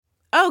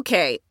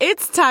Okay,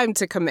 it's time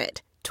to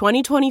commit.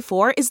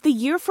 2024 is the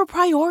year for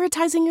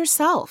prioritizing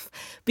yourself.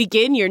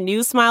 Begin your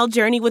new smile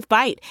journey with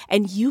Byte,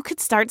 and you could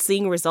start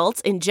seeing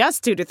results in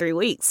just 2 to 3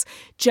 weeks.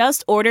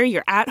 Just order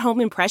your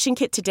at-home impression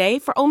kit today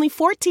for only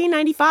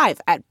 $14.95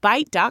 at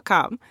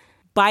Byte.com.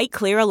 Byte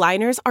Clear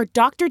aligners are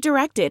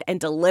doctor-directed and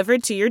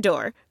delivered to your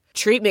door.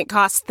 Treatment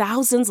costs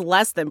thousands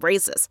less than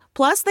braces.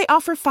 Plus, they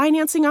offer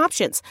financing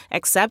options,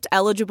 accept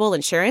eligible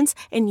insurance,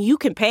 and you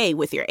can pay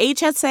with your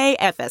HSA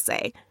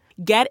FSA.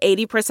 Get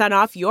 80%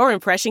 off your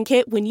impression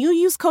kit when you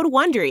use code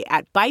WONDERY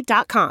at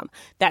Byte.com.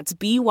 That's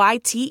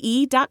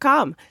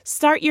BYTE.com.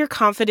 Start your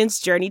confidence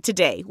journey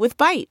today with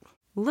Byte.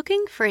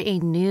 Looking for a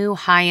new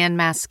high-end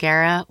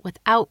mascara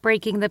without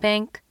breaking the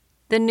bank?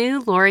 The new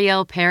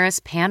L'Oreal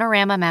Paris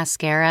Panorama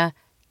Mascara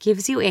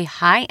gives you a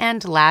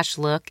high-end lash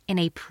look in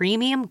a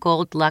premium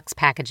gold luxe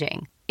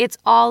packaging. It's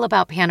all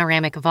about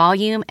panoramic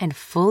volume and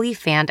fully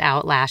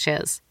fanned-out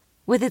lashes.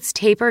 With its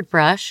tapered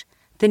brush,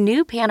 the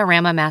new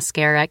Panorama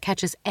Mascara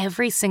catches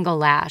every single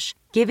lash,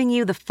 giving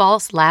you the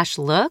false lash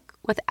look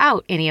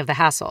without any of the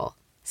hassle.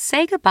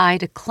 Say goodbye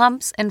to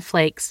clumps and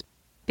flakes,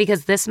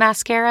 because this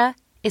mascara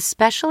is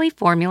specially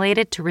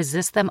formulated to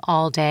resist them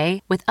all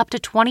day with up to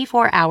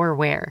 24-hour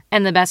wear.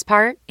 And the best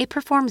part? It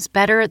performs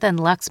better than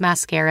Luxe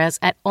mascaras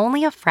at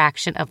only a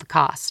fraction of the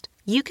cost.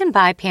 You can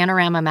buy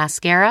Panorama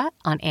Mascara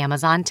on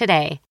Amazon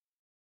today.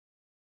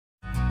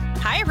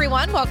 Hi,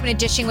 everyone. Welcome to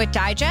Dishing with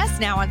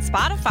Digest, now on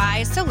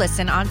Spotify, so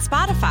listen on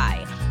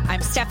Spotify. I'm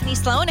Stephanie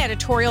Sloan,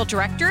 editorial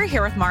director,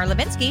 here with Mara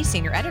Levinsky,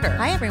 senior editor.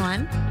 Hi,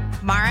 everyone.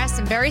 Mara,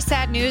 some very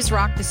sad news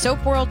rocked the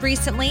soap world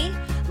recently.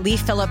 Lee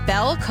Phillip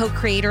Bell,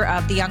 co-creator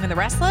of The Young and the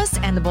Restless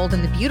and The Bold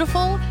and the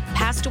Beautiful,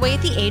 passed away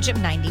at the age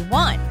of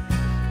 91.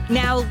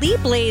 Now, Lee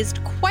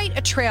blazed quite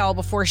a trail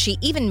before she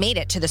even made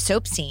it to the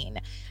soap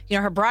scene. You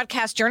know, her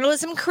broadcast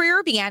journalism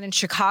career began in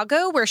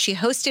Chicago, where she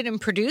hosted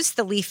and produced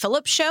The Lee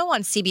Phillips Show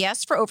on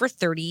CBS for over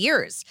 30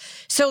 years.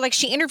 So,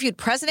 she interviewed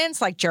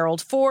presidents like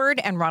Gerald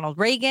Ford and Ronald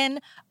Reagan.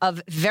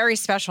 Of very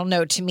special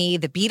note to me,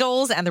 the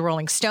Beatles and the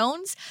Rolling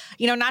Stones.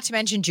 Not to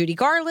mention Judy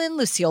Garland,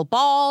 Lucille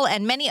Ball,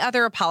 and many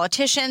other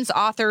politicians,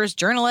 authors,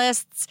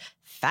 journalists,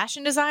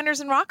 fashion designers,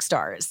 and rock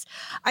stars.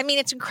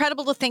 It's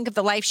incredible to think of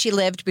the life she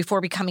lived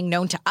before becoming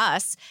known to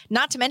us,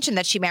 not to mention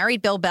that she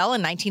married Bill Bell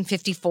in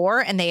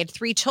 1954 and they had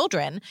 3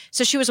 children.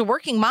 So she was a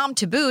working mom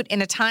to boot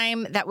in a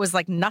time that was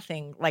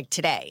nothing like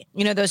today.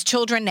 Those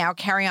children now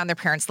carry on their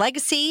parents'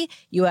 legacy.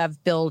 You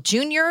have Bill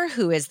Jr.,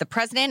 who is the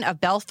president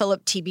of Bell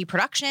Phillip TV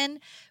Production,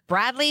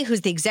 Bradley,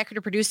 who's the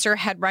executive producer,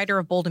 head writer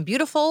of Bold and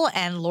Beautiful,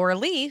 and Laura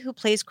Lee, who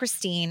plays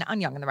Christine on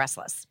Young and the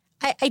Restless.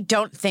 I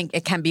don't think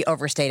it can be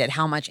overstated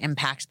how much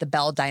impact the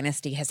Bell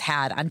dynasty has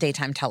had on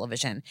daytime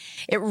television.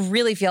 It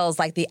really feels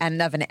like the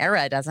end of an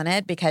era, doesn't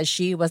it? Because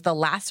she was the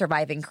last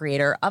surviving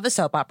creator of a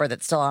soap opera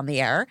that's still on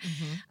the air.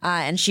 Mm-hmm.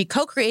 And she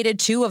co-created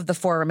 2 of the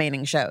 4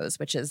 remaining shows,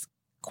 which is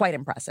quite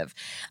impressive.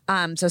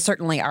 So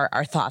certainly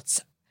our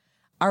thoughts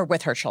are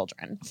with her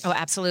children. Oh,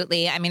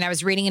 absolutely. I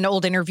was reading an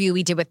old interview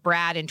we did with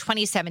Brad in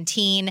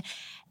 2017,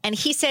 and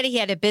he said he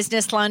had a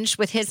business lunch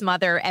with his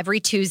mother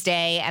every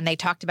Tuesday, and they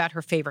talked about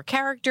her favorite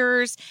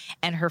characters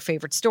and her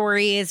favorite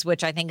stories,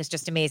 which I think is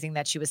just amazing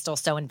that she was still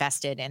so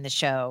invested in the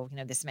show,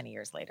 this many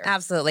years later.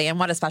 Absolutely. And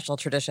what a special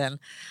tradition.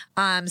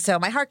 So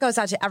my heart goes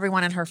out to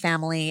everyone in her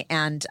family.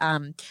 And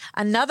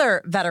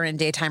another veteran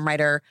daytime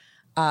writer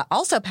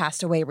also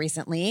passed away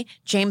recently,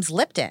 James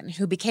Lipton,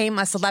 who became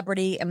a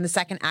celebrity in the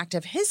second act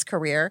of his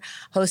career,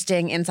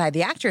 hosting Inside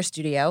the Actors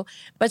Studio,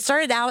 but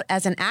started out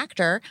as an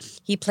actor.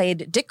 He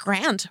played Dick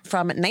Grant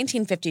from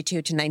 1952 to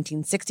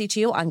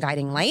 1962 on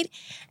Guiding Light,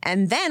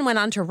 and then went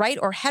on to write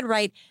or head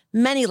write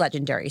many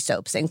legendary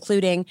soaps,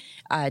 including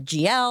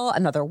GL,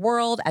 Another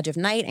World, Edge of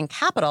Night, and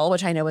Capital,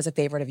 which I know is a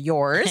favorite of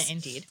yours.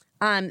 Indeed.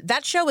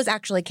 That show was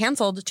actually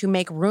canceled to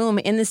make room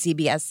in the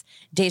CBS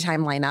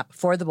daytime lineup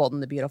for The Bold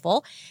and the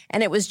Beautiful.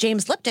 And it was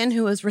James Lipton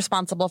who was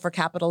responsible for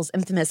Capital's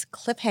infamous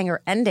cliffhanger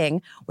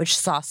ending, which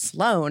saw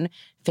Sloan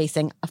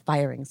facing a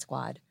firing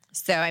squad.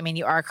 So,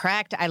 you are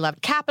correct. I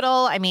loved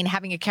Capital.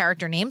 Having a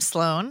character named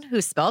Sloan, who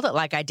spelled it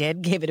like I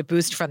did, gave it a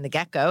boost from the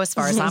get-go, as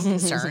far as I'm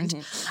concerned.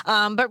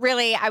 But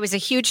really, I was a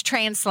huge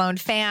Trey and Sloan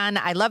fan.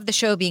 I love the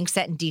show being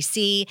set in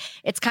D.C.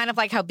 It's kind of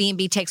like how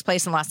B&B takes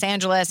place in Los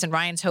Angeles and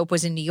Ryan's Hope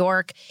was in New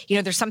York.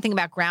 There's something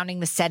about grounding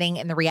the setting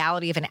in the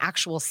reality of an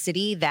actual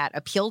city that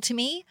appealed to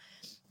me.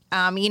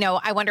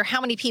 I wonder how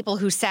many people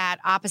who sat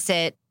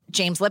opposite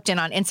James Lipton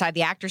on Inside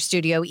the Actors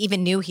Studio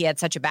even knew he had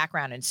such a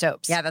background in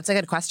soaps. Yeah, that's a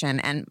good question.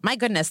 And my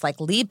goodness,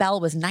 Lee Bell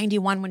was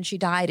 91 when she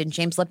died and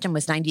James Lipton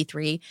was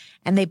 93.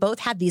 And they both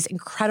had these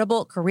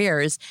incredible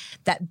careers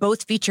that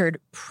both featured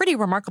pretty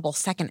remarkable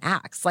second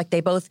acts.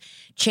 They both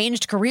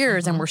changed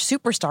careers and were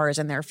superstars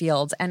in their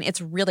fields. And it's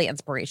really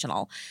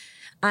inspirational.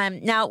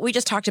 Now, we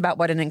just talked about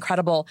what an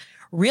incredible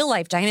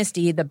real-life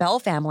dynasty the Bell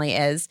family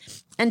is.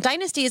 And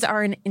dynasties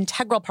are an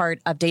integral part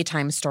of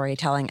daytime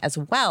storytelling as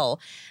well,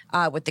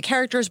 with the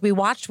characters we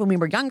watched when we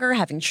were younger,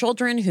 having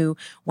children who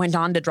went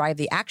on to drive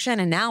the action.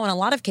 And now, in a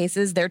lot of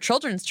cases, their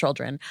children's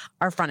children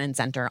are front and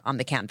center on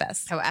the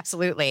canvas. Oh,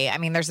 absolutely.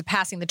 There's a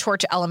passing the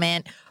torch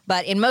element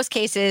But in most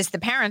cases, the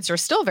parents are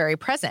still very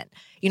present.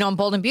 In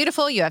Bold and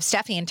Beautiful, you have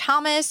Steffi and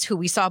Thomas, who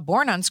we saw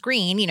born on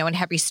screen, in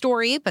Heavy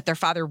Story, but their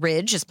father,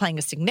 Ridge, is playing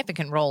a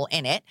significant role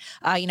in it.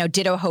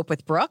 Ditto Hope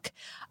with Brooke.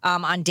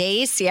 On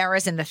Days,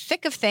 Sierra's in the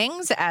thick of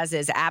things, as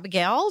is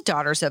Abigail,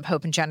 daughters of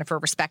Hope and Jennifer,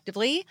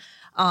 respectively.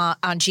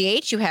 On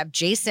GH, you have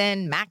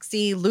Jason,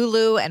 Maxie,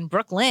 Lulu, and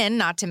Brooke Lynn,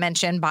 not to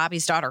mention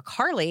Bobby's daughter,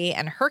 Carly,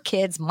 and her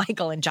kids,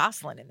 Michael and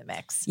Jocelyn, in the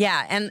mix.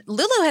 Yeah, and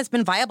Lulu has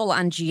been viable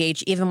on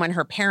GH even when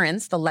her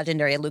parents, the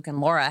legendary Luke and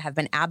Laura, have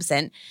been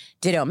absent.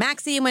 Ditto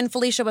Maxie when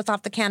Felicia was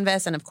off the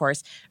canvas. And of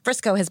course,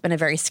 Frisco has been a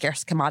very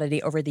scarce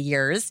commodity over the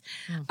years.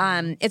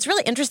 It's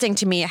really interesting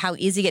to me how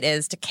easy it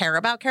is to care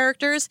about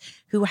characters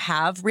who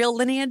have real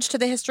lineage to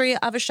the history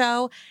of a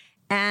show,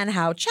 and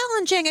how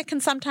challenging it can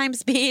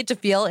sometimes be to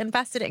feel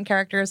invested in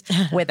characters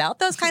without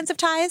those kinds of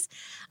ties.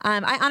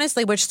 I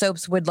honestly wish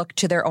soaps would look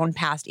to their own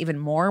past even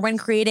more when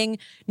creating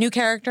new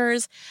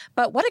characters.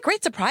 But what a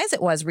great surprise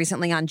it was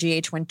recently on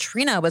GH when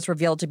Trina was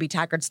revealed to be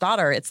Taggart's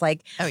daughter. It's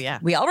like, oh yeah,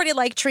 we already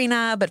like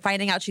Trina, but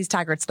finding out she's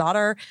Taggart's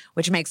daughter,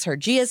 which makes her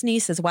Gia's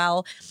niece as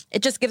well,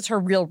 it just gives her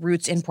real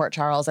roots in Port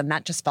Charles, and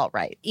that just felt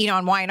right.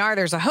 On Y&R,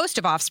 there's a host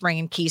of offspring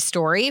in Key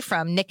Story,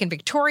 from Nick and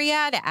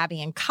Victoria to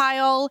Abby and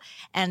Kyle,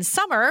 and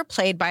Summer,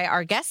 played by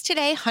our guest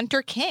today,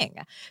 Hunter King.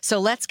 So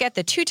let's get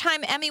the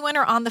 2-time Emmy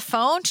winner on the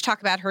phone to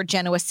talk about her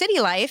Genoa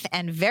City life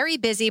and very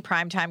busy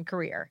primetime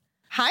career.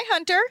 Hi,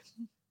 Hunter.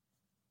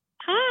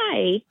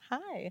 Hi.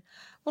 Hi.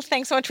 Well,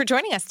 thanks so much for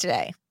joining us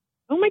today.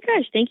 Oh my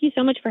gosh, thank you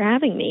so much for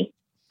having me.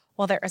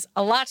 Well, there's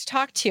a lot to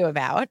talk to you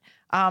about.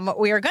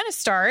 We are going to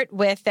start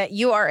with that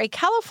you are a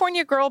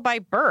California girl by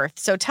birth.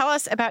 So tell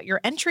us about your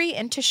entry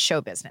into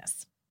show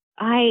business.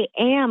 I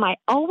am. I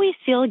always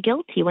feel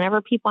guilty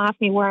whenever people ask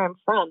me where I'm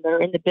from.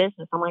 They're in the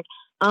business. I'm like,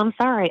 I'm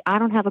sorry, I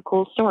don't have a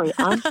cool story.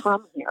 I'm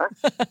from here.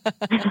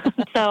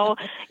 So,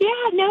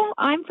 yeah, no,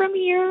 I'm from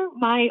here.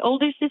 My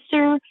older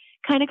sister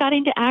kind of got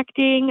into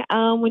acting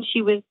when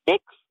she was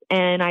 6.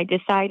 And I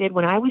decided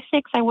when I was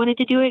 6, I wanted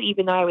to do it,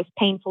 even though I was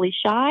painfully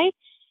shy.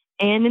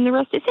 And then the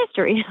rest is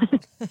history.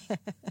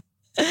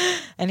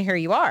 And here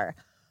you are.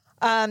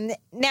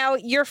 Now,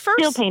 your first...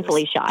 Still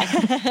painfully shy.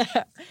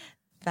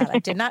 That I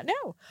did not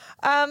know.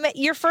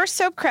 Your first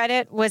soap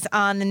credit was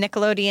on the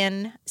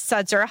Nickelodeon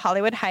Sudzer,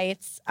 Hollywood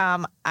Heights.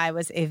 I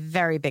was a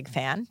very big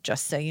fan,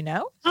 just so you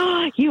know.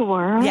 You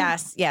were?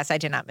 Yes, I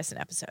did not miss an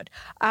episode.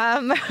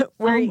 Oh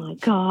my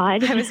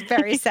God. I was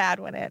very sad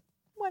when it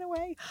went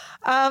away.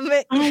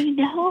 I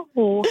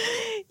know.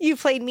 You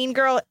played Mean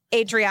Girl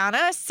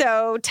Adriana,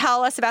 so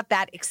tell us about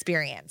that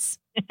experience.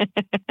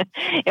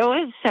 It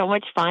was so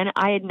much fun.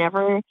 I had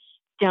never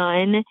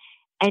done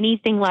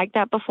anything like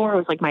that before. It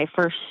was like my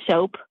first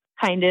soap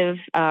kind of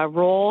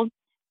role.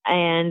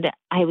 And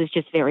I was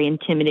just very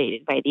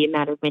intimidated by the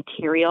amount of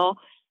material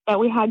that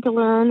we had to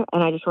learn.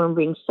 And I just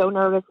remember being so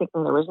nervous,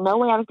 thinking there was no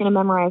way I was going to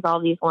memorize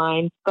all these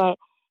lines. But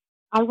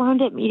I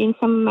wound up meeting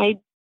some of my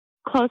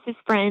closest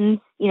friends,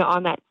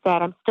 on that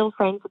set. I'm still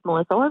friends with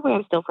Melissa Ordway.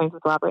 I'm still friends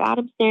with Robert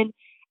Adamson.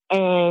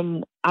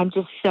 And I'm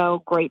just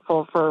so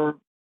grateful for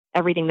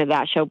everything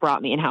that show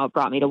brought me and how it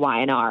brought me to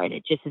Y&R. And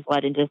it just has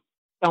led into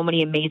so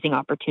many amazing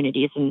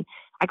opportunities, and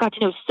I got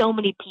to know so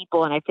many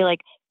people, and I feel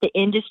like the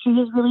industry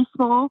is really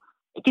small.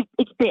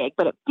 It's big,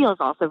 but it feels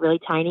also really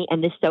tiny,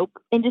 and the soap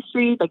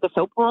industry, like the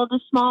soap world,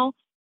 is small.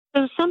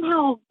 So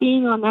somehow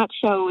being on that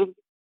show has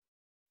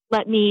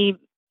let me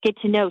get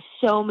to know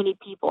so many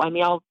people. I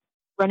mean, I'll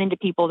run into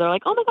people, they're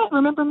like, oh my God,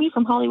 remember me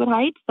from Hollywood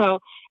Heights? So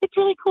it's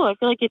really cool. I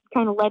feel like it's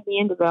kind of led me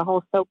into the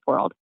whole soap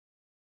world.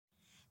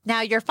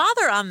 Now, your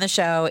father on the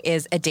show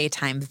is a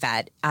daytime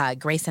vet,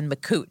 Grayson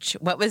McCooch.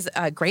 What was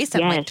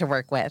Grayson like to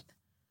work with?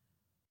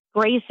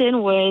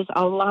 Grayson was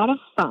a lot of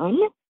fun.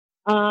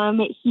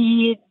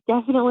 He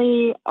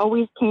definitely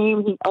always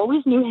came. He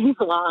always knew his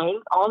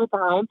lines all the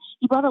time.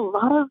 He brought a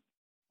lot of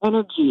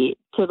energy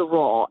to the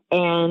role.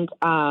 And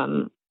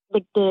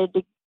like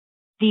the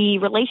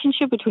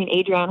relationship between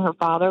Adriana and her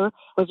father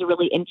was a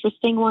really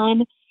interesting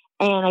one.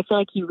 And I feel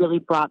like he really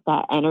brought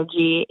that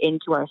energy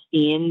into our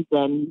scenes.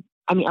 And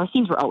I mean, our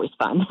scenes were always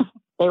fun.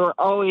 They were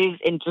always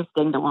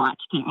interesting to watch,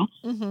 too.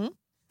 Mm-hmm.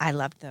 I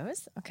loved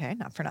those. Okay,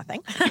 not for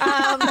nothing.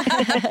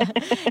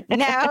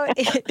 Now,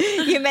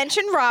 you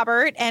mentioned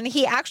Robert, and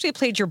he actually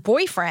played your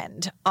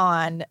boyfriend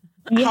on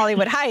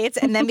Hollywood Heights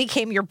and then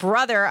became your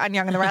brother on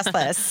Young and the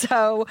Restless.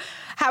 So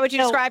how would you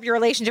describe your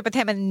relationship with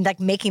him and like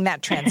making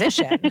that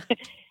transition?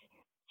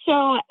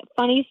 So,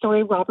 funny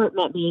story, Robert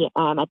met me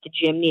at the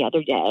gym the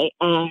other day,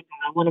 and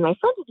one of my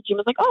friends at the gym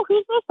was like, oh,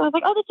 who's this? I was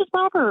like, oh, this is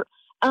Robert.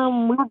 We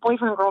were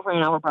boyfriend and girlfriend,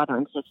 and now we're brother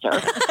and sister.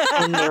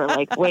 And they were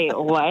like, wait,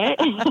 what?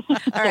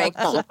 All right.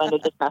 So it's kind of fun to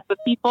discuss with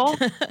people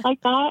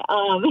like that.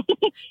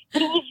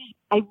 But it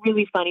was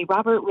really funny.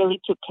 Robert really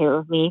took care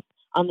of me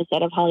on the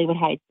set of Hollywood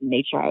Heights and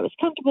made sure I was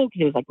comfortable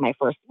because it was like my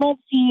first love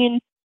scene.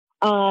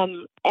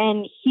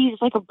 And he's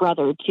like a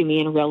brother to me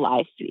in real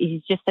life.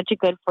 He's just such a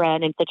good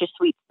friend and such a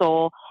sweet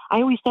soul.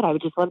 I always said I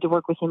would just love to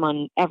work with him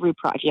on every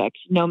project,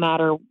 no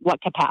matter what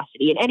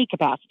capacity, in any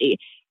capacity.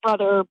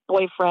 Brother,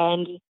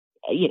 boyfriend,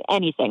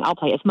 anything. I'll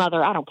play his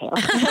mother. I don't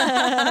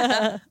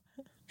care.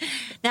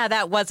 Now,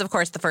 that was, of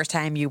course, the first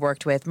time you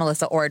worked with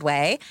Melissa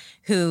Ordway,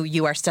 who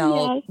you are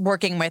still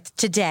working with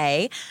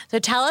today. So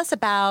tell us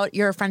about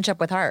your friendship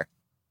with her.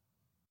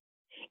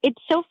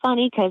 It's so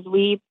funny because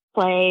we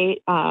play,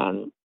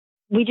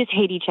 we just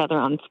hate each other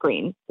on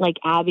screen. Like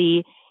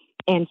Abby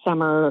and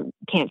Summer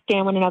can't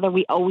stand one another.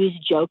 We always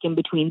joke in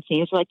between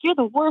scenes. We're like, you're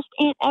the worst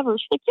aunt ever.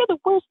 She's like, you're the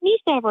worst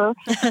niece ever.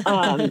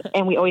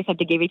 And we always have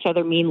to give each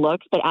other mean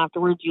looks. But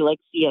afterwards, you like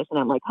see us and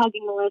I'm like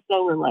hugging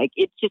Melissa. We're like,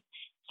 it's just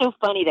so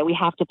funny that we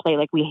have to play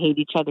like we hate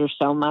each other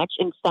so much.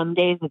 And some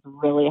days it's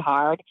really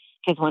hard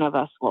because one of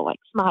us will like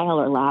smile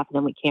or laugh and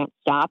then we can't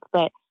stop.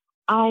 But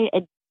I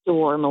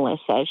adore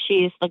Melissa.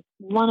 She's like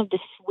one of the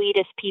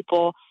sweetest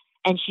people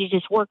and she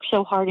just works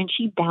so hard and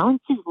she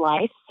balances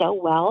life so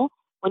well.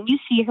 When you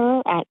see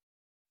her at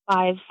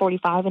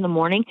 5:45 in the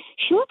morning,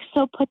 she looks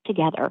so put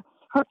together.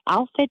 Her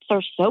outfits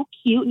are so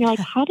cute. And you're like,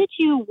 how did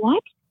you,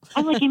 what?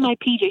 I'm like in my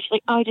PJ. She's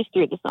like, oh, I just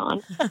threw this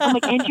on. I'm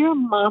like, and you're a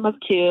mom of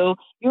two.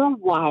 You're a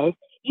wife.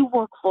 You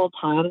work full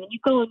time, and then you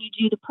go and you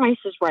do The Price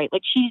is Right.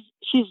 Like she's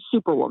a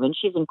superwoman.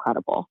 She's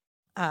incredible.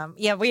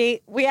 Yeah,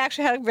 we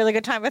actually had a really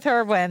good time with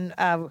her when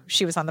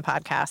she was on the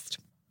podcast.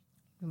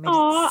 We made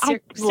a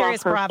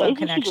serious Bravo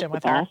connection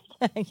with her.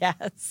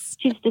 Yes,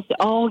 she's just.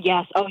 Oh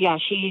yes,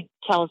 She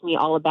tells me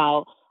all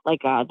about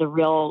like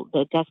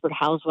the Desperate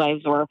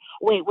Housewives, or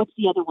wait, what's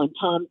the other one?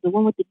 Tom, the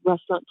one with the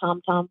restaurant,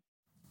 Tom.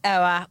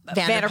 Oh,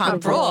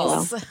 Vanderpump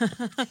Rules.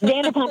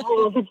 Vanderpump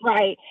Rules, that's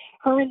right.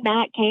 Her and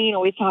Matt Kane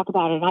always talk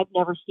about it, and I've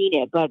never seen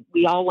it, but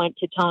we all went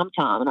to Tom,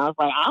 and I was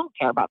like, I don't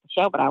care about the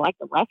show, but I like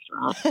the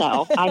restaurant,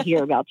 so I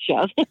hear about the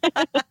shows.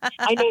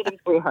 I know them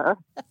through her.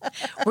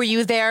 Were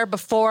you there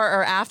before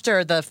or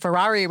after the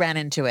Ferrari ran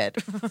into it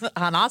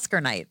on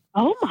Oscar night?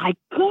 Oh, my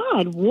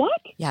God,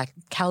 what? Yeah,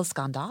 Kel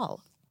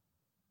Scandal.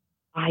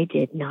 I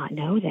did not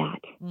know that.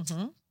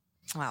 Mm-hmm.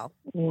 Wow.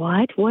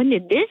 What? When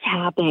did this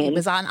happen? It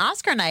was on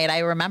Oscar night. I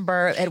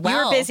remember it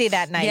well. You were busy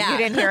that night. Yeah. You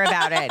didn't hear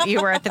about it.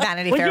 You were at the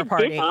Vanity Fair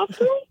party. This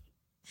Oscar?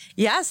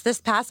 Yes,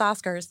 this past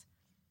Oscars.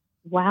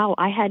 Wow,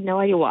 I had no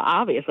idea. Well,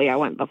 obviously, I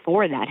went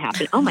before that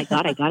happened. Oh, my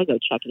God, I got to go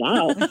check it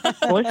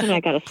out. Listen, I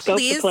got to scope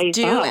the place out. Please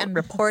do and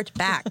report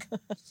back.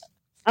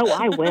 Oh,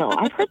 I will.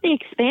 I've heard they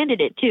expanded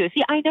it, too.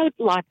 See, I know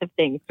lots of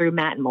things through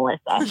Matt and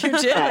Melissa. You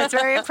do. It's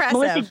very impressive.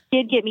 Melissa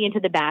did get me into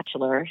The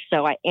Bachelor,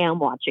 so I am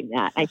watching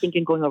that. I think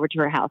I'm going over to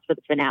her house for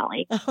the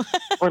finale.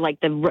 Or like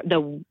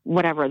the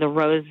whatever, the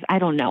rose. I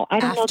don't know.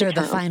 I don't know After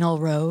the final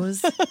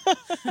rose?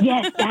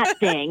 Yes, that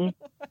thing.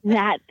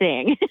 That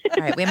thing.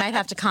 All right, we might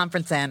have to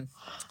conference in.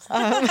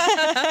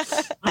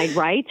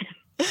 Right?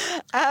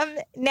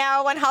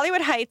 Now, when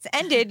Hollywood Heights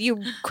ended,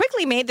 you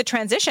quickly made the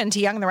transition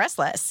to Young and the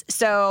Restless.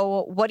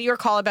 So what do you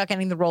recall about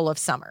getting the role of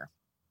Summer?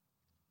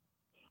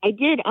 I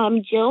did.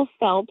 Jill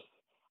Phelps,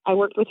 I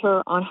worked with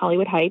her on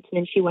Hollywood Heights, and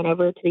then she went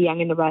over to the Young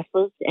and the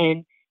Restless,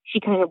 and she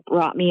kind of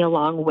brought me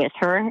along with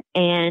her.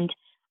 And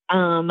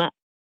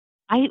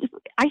I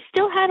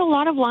still had a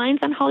lot of lines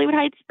on Hollywood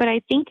Heights, but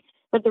I think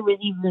that there was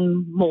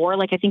even more.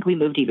 Like, I think we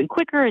moved even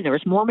quicker, and there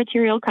was more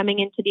material coming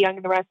into the Young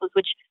and the Restless,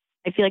 which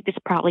I feel like this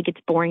probably gets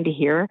boring to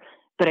hear,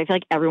 but I feel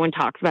like everyone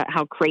talks about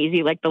how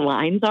crazy like the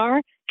lines are,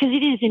 because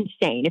it is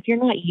insane. If you're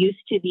not used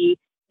to the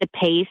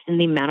pace and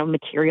the amount of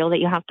material that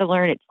you have to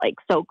learn, it's like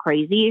so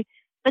crazy.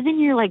 But then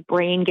your like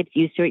brain gets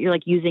used to it. You're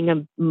like using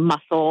a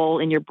muscle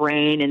in your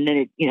brain, and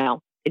then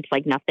it's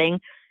like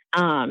nothing.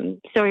 So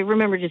I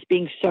remember just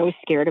being so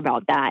scared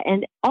about that,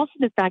 and also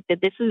the fact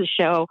that this is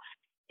a show.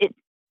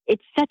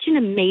 It's such an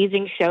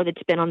amazing show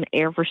that's been on the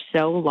air for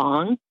so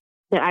long,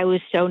 that I was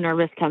so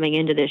nervous coming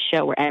into this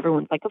show where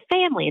everyone's like a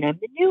family and I'm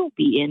the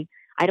newbie and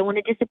I don't want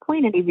to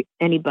disappoint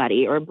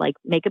anybody or like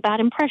make a bad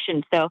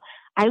impression. So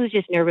I was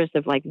just nervous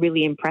of like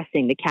really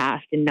impressing the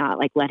cast and not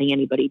like letting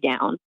anybody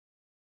down.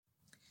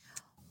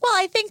 Well,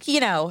 I think,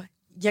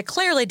 you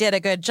clearly did a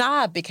good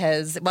job,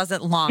 because it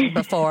wasn't long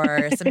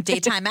before some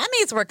daytime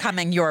Emmys were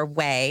coming your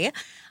way.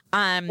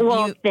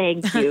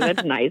 Thank you.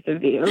 That's nice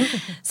of you.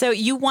 So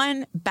you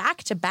won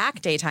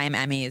back-to-back daytime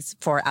Emmys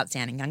for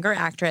Outstanding Younger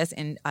Actress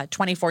in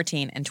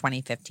 2014 and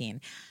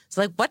 2015.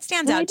 So, like, what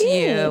stands out to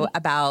you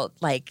about,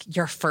 like,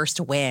 your first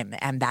win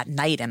and that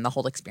night and the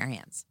whole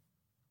experience?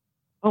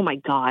 Oh, my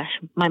gosh.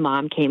 My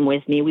mom came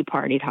with me. We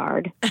partied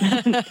hard.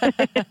 And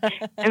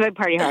by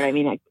party hard, I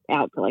mean like,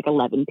 out to, like,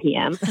 11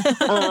 p.m.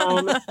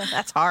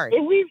 That's hard.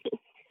 It was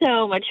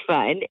so much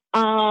fun.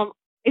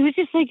 It was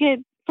just like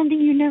something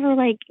you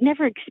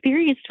never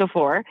experienced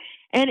before.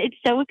 And it's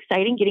so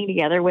exciting getting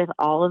together with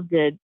all of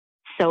the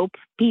soap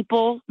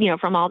people,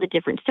 from all the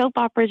different soap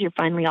operas. You're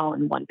finally all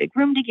in one big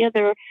room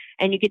together,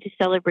 and you get to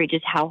celebrate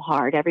just how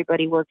hard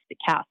everybody works, the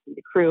cast and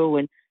the crew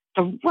and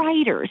the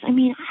writers. I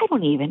mean, I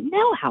don't even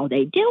know how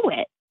they do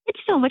it. It's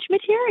so much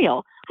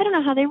material. I don't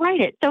know how they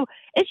write it. So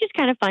it's just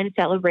kind of fun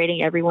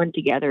celebrating everyone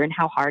together and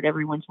how hard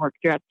everyone's worked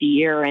throughout the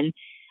year. And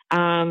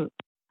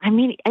I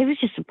mean, it was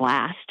just a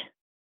blast.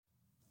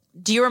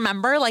 Do you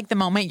remember, like, the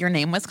moment your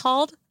name was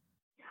called?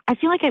 I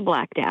feel like I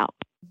blacked out.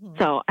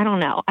 So I don't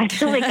know. I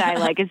feel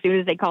like as soon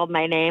as they called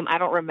my name, I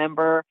don't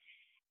remember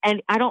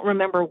And I don't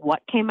remember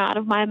what came out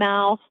of my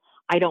mouth.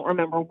 I don't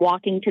remember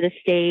walking to the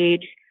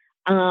stage.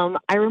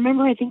 I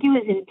remember, I think it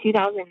was in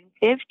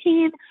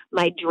 2015,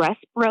 my dress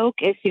broke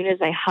as soon as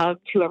I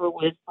hugged whoever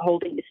was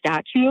holding the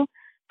statue.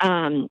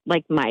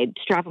 Like my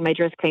strap of my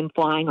dress came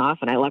flying off,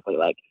 and I luckily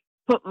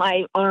put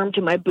my arm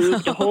to my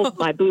boob to hold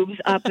my boobs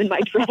up in my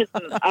dress.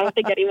 And I don't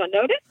think anyone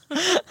noticed,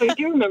 but I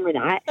do remember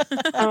that.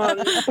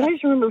 But I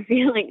just remember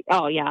feeling,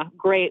 oh yeah,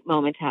 great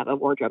moment to have a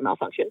wardrobe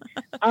malfunction.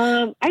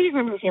 I just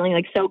remember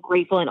feeling so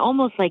grateful and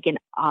almost in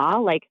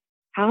awe,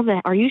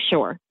 are you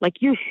sure?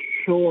 You're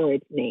sure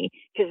it's me?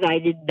 Because I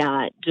did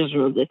not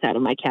deserve this out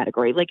of my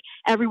category.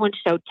 Everyone's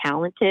so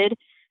talented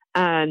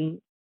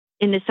in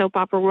the soap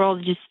opera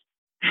world, just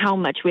how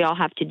much we all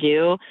have to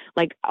do.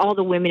 All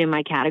the women in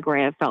my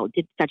category, I felt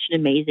did such an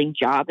amazing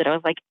job that I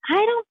was I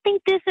don't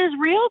think this is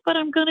real, but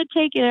I'm going to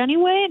take it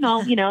anyway. And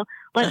I'll,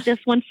 let this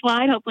one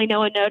slide. Hopefully no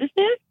one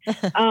notices.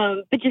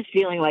 But just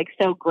feeling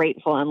so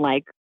grateful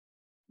and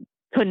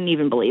couldn't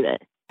even believe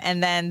it.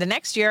 And then the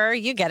next year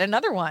you get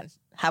another one.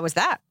 How was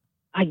that?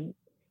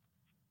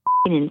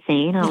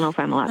 Insane. I don't know if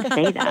I'm allowed to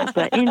say that,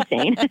 but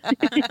insane.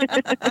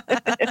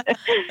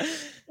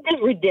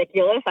 It's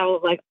ridiculous. I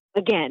was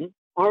again,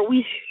 are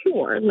we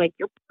sure?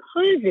 You're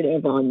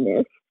positive on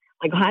this?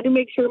 I had to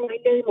make sure my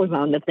name was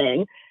on the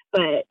thing.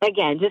 But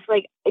again,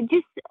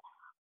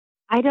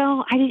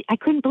 I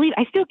couldn't believe,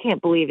 I still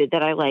can't believe it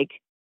that I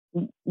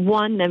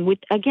won them with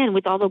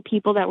all the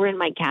people that were in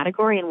my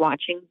category and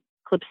watching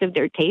clips of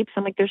their tapes.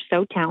 I'm they're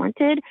so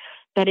talented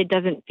that it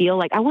doesn't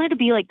feel I wanted to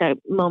be the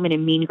moment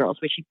in Mean Girls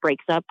where she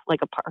breaks up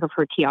a part of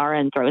her tiara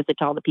and throws it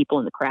to all the people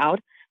in the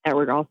crowd that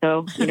were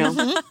also,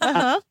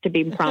 up to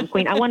be prom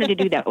queen. I wanted to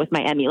do that with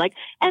my Emmy,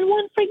 and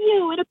one for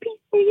you and a piece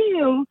for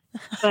you.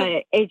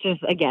 But it's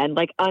just, again,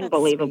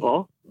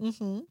 unbelievable.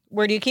 Mm-hmm.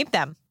 Where do you keep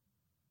them?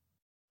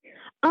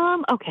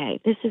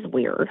 Okay, this is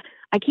weird.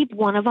 I keep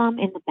one of them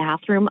in the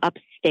bathroom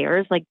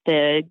upstairs,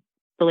 the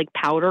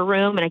powder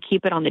room, and I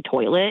keep it on the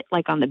toilet,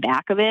 on the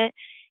back of it.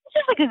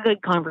 It's just a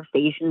good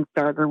conversation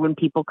starter when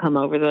people come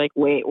over. They're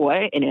wait,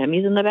 what? And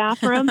Emmy's in the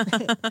bathroom?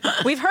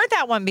 We've heard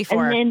that one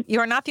before. Then,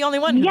 you are not the only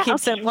one who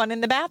keeps one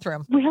in the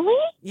bathroom.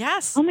 Really?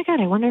 Yes. Oh my God,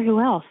 I wonder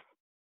who else.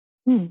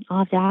 I'll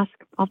have to ask.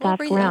 I'll have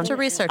to ask around. To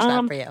research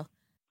that for you.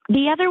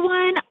 The other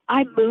one,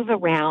 I move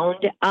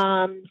around.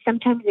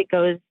 Sometimes it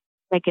goes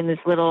in this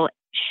little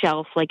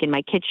shelf, in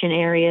my kitchen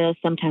area.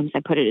 Sometimes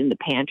I put it in the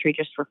pantry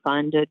just for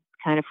fun to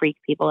kind of freak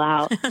people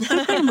out. So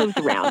it kind of moves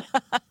around.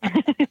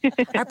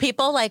 Are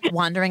people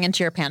wandering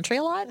into your pantry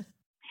a lot?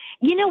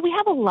 We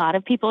have a lot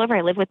of people over.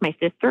 I live with my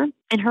sister,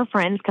 and her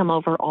friends come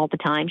over all the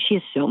time. She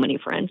has so many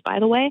friends, by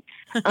the way.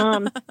 It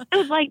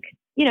was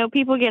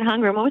people get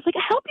hungry. I'm always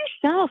help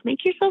yourself.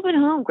 Make yourself at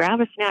home.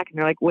 Grab a snack.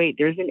 And they're wait,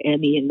 there's an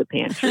Emmy in the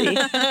pantry.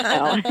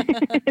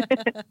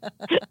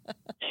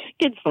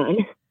 It's fun.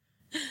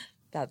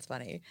 That's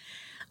funny.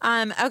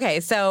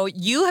 Okay, so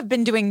you have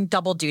been doing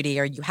double duty,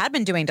 or you had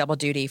been doing double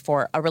duty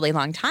for a really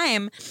long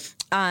time.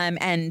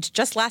 And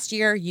just last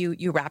year,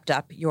 you wrapped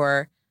up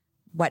your,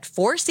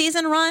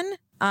 4-season run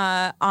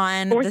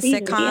on the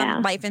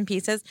sitcom Life in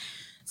Pieces.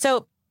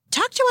 So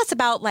talk to us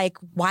about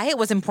why it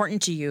was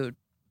important to you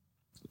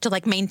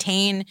to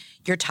maintain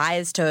your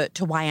ties to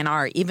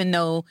YNR, even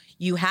though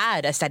you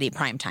had a steady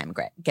primetime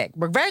gig.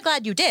 We're very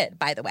glad you did,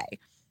 by the way.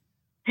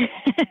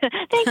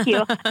 Thank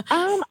you.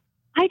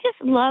 I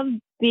just love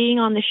being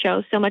on the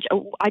show so much.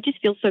 I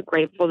just feel so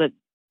grateful that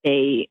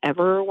they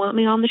ever want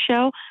me on the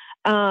show.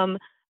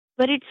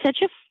 But it's such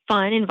a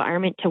fun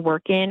environment to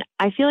work in.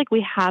 I feel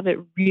we have it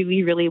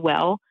really, really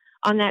well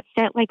on that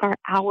set. Our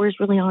hours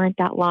really aren't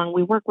that long.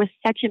 We work with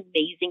such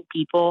amazing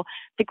people.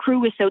 The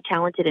crew is so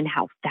talented in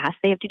how fast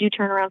they have to do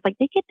turnarounds.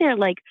 They get there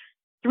 3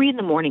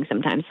 a.m.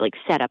 sometimes to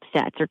set up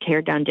sets or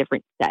tear down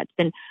different sets.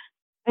 And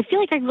I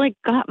feel I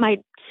got my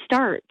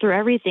start through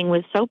everything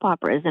with soap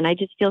operas, and I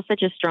just feel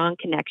such a strong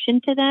connection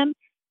to them,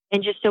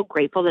 and just so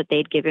grateful that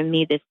they'd given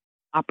me this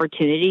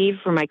opportunity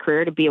for my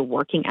career to be a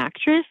working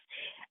actress.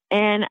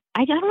 And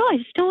I don't know, I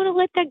just don't want to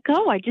let that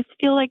go. I just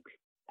feel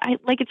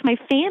it's my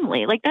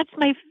family. That's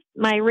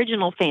my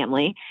original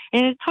family,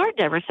 and it's hard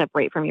to ever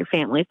separate from your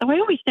family. So I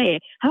always say,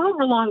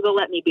 however long they'll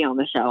let me be on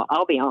the show,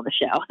 I'll be on the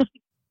show.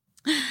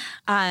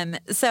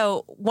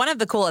 So one of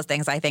the coolest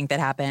things I think that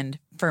happened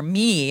for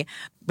me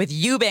with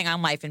you being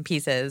on Life in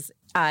Pieces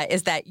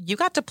is that you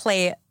got to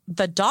play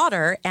the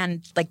daughter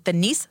and the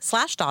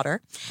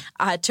niece/daughter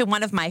to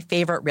one of my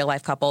favorite real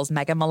life couples,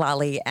 Megan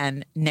Mullally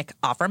and Nick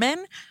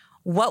Offerman.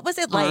 What was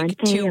it like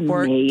to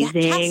work?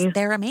 Yes,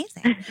 they're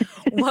amazing.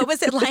 What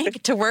was it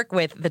like to work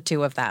with the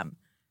two of them?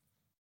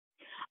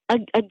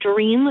 A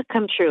dream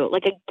come true.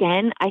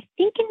 Again, I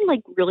think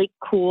in really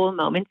cool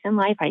moments in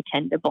life, I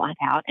tend to black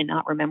out and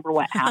not remember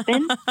what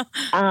happened. So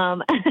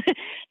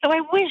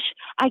I wish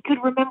I could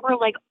remember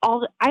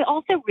I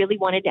also really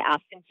wanted to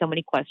ask him so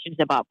many questions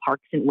about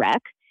Parks and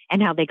Rec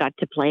and how they got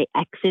to play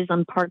exes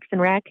on Parks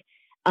and Rec.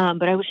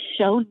 But I was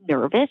so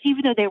nervous,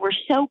 even though they were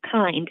so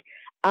kind.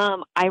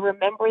 I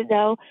remember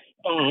though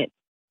that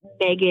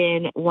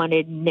Megan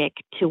wanted Nick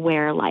to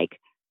wear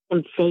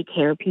some fake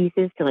hair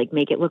pieces to like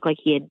make it look like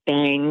he had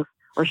bangs,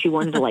 or she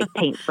wanted to like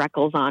paint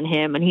freckles on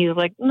him. And he was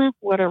like, nah,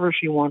 whatever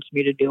she wants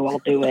me to do, I'll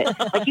do it.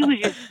 Like he was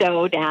just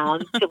so down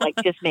to like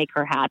just make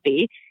her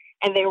happy.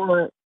 And they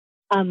were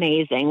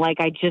amazing. Like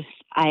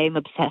I'm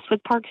obsessed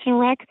with Parks and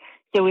Rec.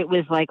 So it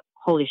was like,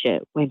 holy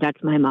shit, wait,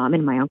 that's my mom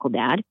and my Uncle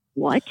Dad?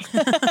 What?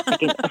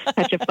 Like, it's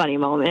such a funny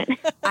moment.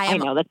 I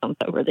know that sounds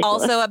so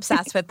ridiculous. Also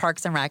obsessed with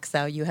Parks and Rec,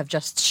 so you have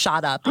just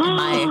shot up in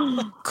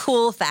my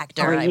cool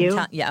factor. Are you?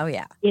 Yeah, oh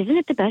yeah. Isn't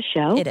it the best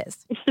show? It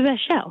is. It's the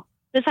best show.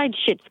 Besides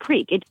Schitt's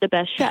Creek, it's the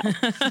best show.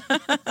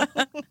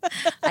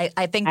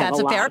 I think that's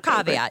a fair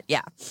caveat.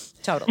 Yeah,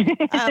 totally.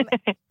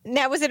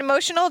 Now, was it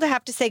emotional to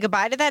have to say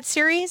goodbye to that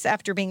series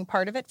after being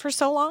part of it for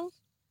so long?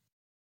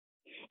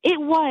 It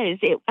was.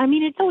 I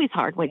mean, it's always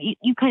hard when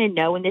you kind of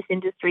know in this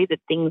industry that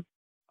things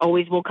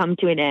always will come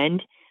to an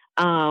end.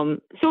 So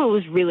it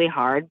was really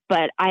hard,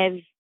 but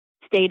I've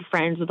stayed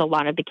friends with a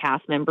lot of the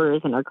cast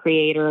members and our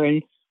creator,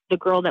 and the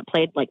girl that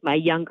played like my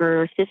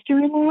younger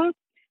sister-in-law,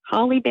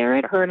 Holly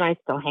Barrett. Her and I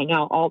still hang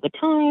out all the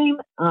time.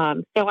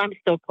 So I'm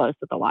still close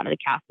with a lot of the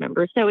cast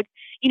members. So it's,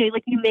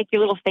 like you make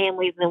your little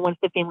families, and then once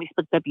the family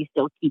splits up, you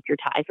still keep your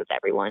ties with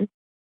everyone.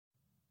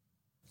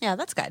 Yeah,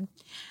 that's good.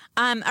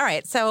 All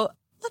right. So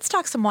let's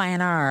talk some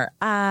Y&R.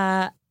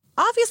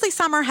 Obviously,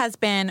 summer has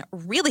been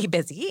really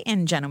busy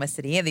in Genoa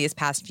City these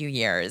past few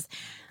years.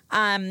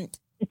 One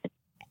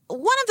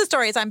of the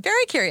stories I'm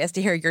very curious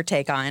to hear your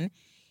take on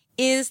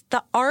is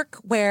the arc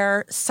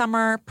where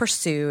Summer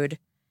pursued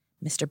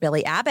Mr.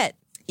 Billy Abbott,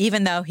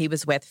 even though he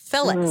was with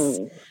Phyllis.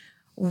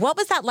 What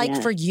was that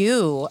like for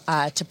you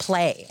to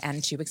play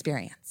and to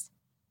experience?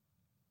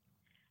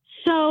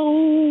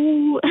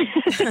 So,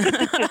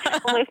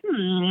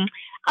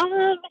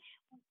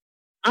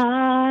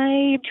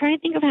 I'm trying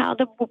to think of how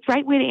the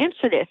right way to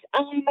answer this.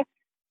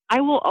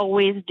 I will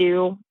always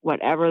do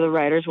whatever the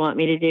writers want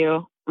me to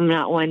do. I'm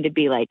not one to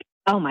be like,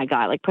 oh my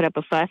God, like put up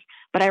a fuss.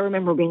 But I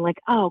remember being like,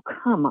 oh,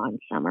 come on,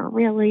 Summer,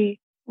 really?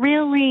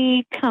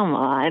 Really? Come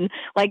on.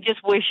 Like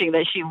just wishing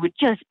that she would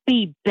just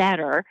be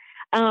better.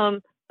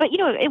 But,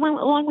 it went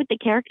along with the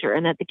character,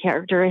 and that the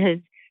character has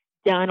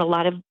done a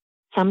lot of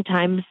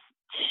sometimes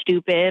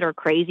stupid or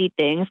crazy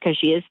things because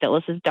she is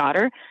Phyllis's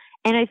daughter.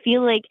 And I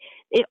feel like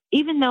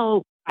even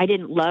though I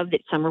didn't love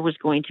that Summer was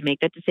going to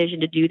make that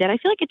decision to do that, I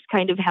feel like it's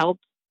kind of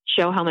helped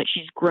show how much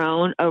she's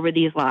grown over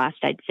these last,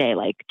 I'd say,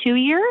 like 2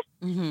 years,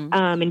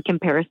 in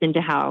comparison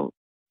to how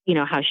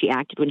she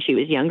acted when she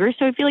was younger.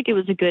 So I feel like it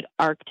was a good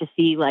arc to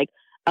see like,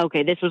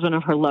 okay, this was one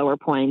of her lower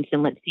points,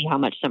 and let's see how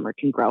much Summer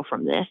can grow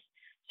from this.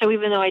 So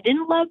even though I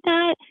didn't love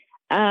that,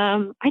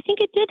 I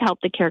think it did help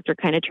the character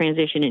kind of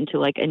transition into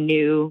like a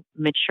new,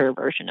 mature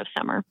version of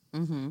Summer.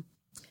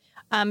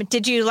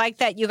 Did you like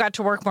that you got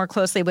to work more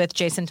closely with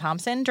Jason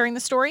Thompson during the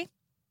story?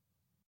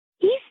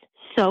 He's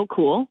so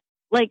cool.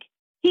 Like,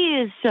 he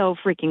is so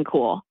freaking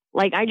cool.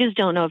 Like, I just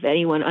don't know if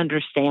anyone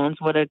understands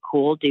what a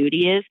cool dude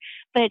he is.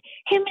 But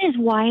him and his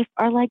wife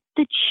are like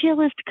the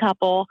chillest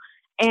couple.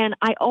 And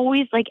I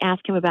always like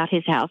ask him about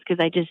his house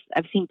because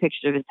I've seen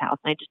pictures of his house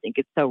and I just think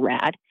it's so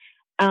rad.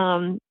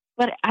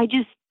 But I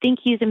just think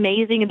he's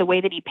amazing in the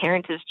way that he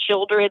parents his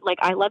children. Like,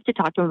 I love to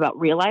talk to him about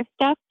real life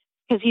stuff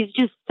because he's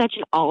just such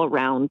an all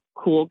around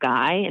cool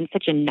guy and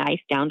such a nice,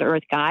 down to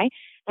earth guy.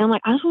 And I'm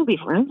like, I just want to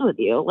be friends with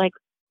you. Like,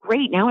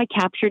 great. Now I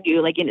captured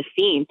you like in a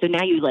scene. So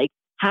now you like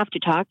have to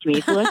talk to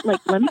me. So let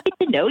me get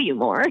to know you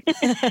more.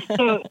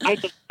 So I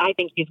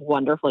think he's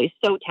wonderful. He's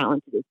so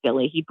talented as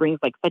Billy. He brings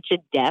like such a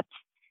depth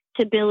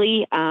to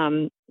Billy.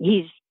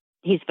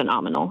 He's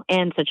phenomenal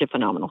and such a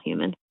phenomenal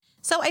human.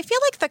 So I feel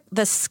like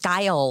the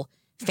Skyle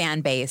fan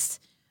base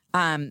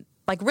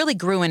like really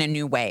grew in a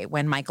new way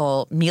when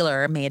Michael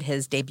Mealor made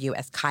his debut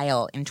as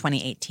Kyle in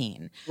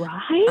 2018.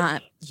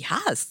 Right?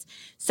 Yes.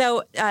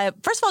 So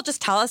first of all,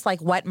 just tell us like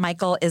what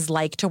Michael is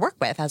like to work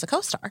with as a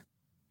co-star.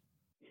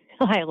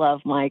 I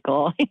love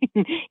Michael.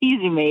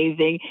 He's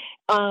amazing.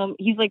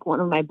 He's like one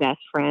of my best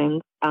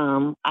friends.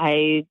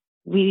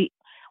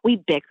 We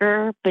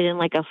bicker, but in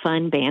like a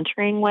fun,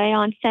 bantering way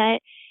on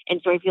set. And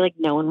so I feel like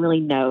no one really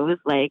knows,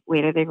 like,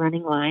 wait, are they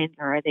running lines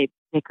or are they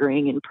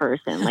bickering in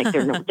person? Like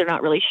they're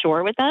not really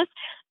sure with us,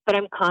 but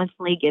I'm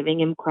constantly giving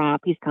him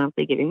crap. He's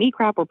constantly giving me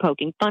crap. We're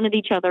poking fun at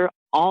each other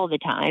all the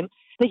time,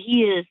 but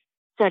he is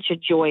such a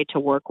joy to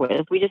work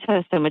with. We just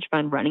have so much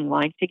fun running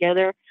lines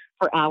together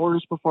for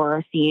hours before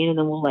our scene. And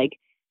then we'll like,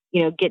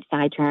 get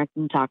sidetracked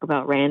and talk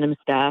about random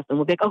stuff. And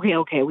we'll be like,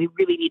 okay, we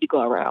really need to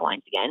go over our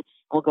lines again. And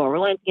we'll go over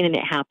lines again. And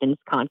it happens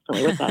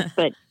constantly with us,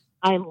 but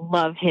I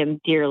love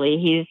him dearly.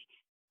 He's,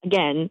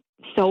 again,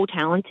 so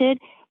talented,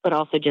 but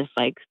also just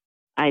like,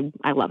 I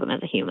love him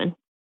as a human.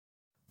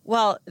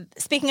 Well,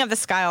 speaking of the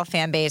Skyle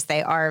fan base,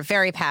 they are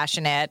very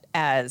passionate,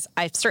 as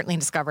I've certainly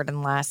discovered in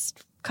the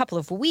last couple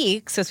of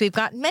weeks, as we've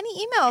gotten many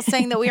emails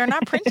saying that we are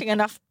not printing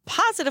enough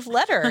positive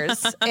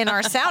letters in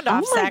our sound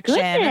off section.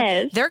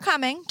 Goodness. They're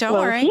coming. Don't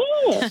worry.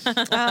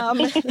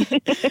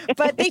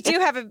 But they do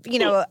have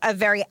a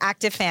very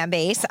active fan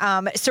base.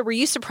 So were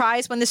you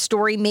surprised when the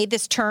story made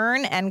this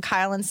turn and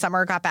Kyle and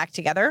Summer got back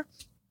together?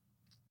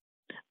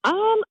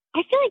 I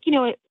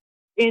feel like,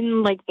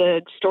 in like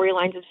the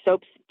storylines of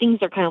soaps, things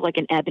are kind of like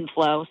an ebb and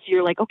flow. So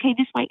you're like, okay,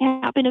 this might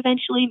happen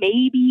eventually.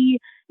 Maybe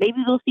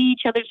they'll see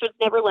each other. So it's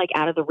never like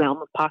out of the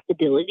realm of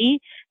possibility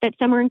that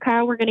Summer and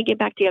Kyle were going to get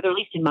back together, at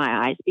least in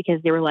my eyes,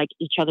 because they were like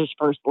each other's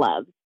first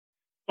love.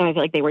 So I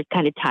feel like they were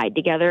kind of tied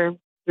together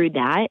through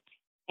that.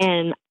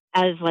 And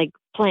as like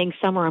playing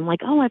Summer, I'm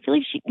like, oh, I feel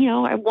like she,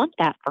 I want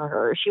that for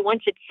her. She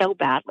wants it so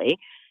badly.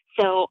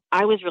 So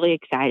I was really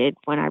excited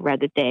when I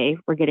read that they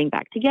were getting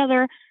back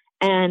together.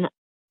 And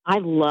I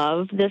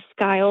love the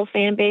Kyle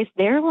fan base.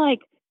 They're like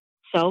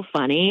so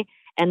funny,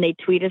 and they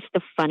tweet us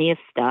the funniest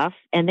stuff.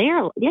 And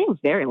they're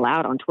very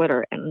loud on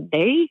Twitter, and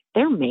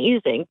they're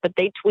amazing. But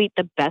they tweet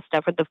the best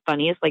stuff with the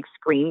funniest like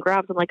screen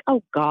grabs. I'm like,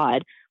 oh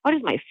God, why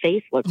does my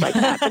face look like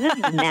that? But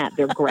other than that,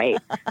 they're great.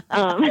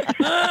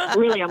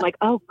 Really, I'm like,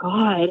 oh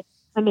God,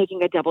 I'm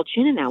making a double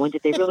chin in that one.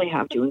 Did they really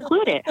have to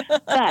include it?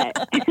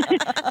 But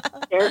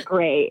they're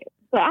great.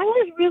 But I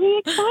was really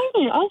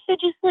excited. Also,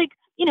 just like,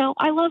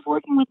 I love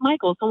working with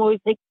Michael. So I'm always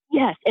like,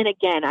 yes. And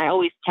again, I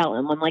always tell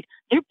him, I'm like,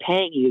 they're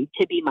paying you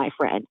to be my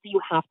friend. So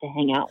you have to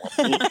hang out with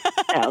me.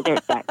 So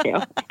there's that too.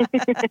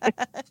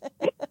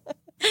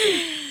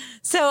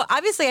 So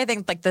obviously, I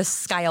think like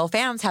the Kyle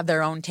fans have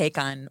their own take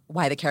on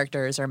why the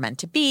characters are meant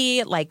to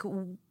be. Like,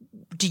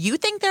 do you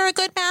think they're a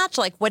good match?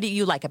 Like, what do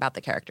you like about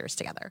the characters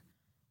together?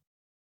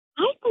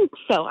 I think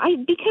so.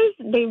 Because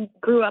they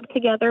grew up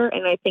together,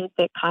 and I think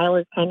that Kyle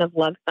has kind of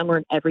loved Summer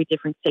in every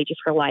different stage of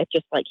her life,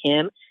 just like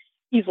him.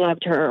 He's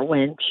loved her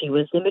when she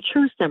was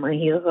immature Summer,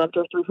 and he has loved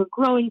her through her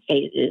growing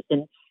phases.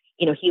 And,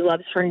 he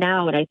loves her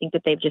now. And I think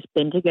that they've just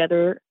been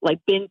together, like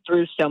been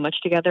through so much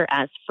together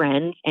as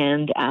friends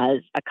and as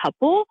a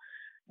couple,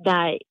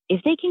 that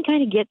if they can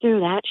kind of get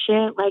through that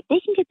shit, like they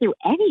can get through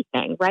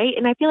anything, right?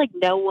 And I feel like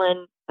no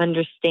one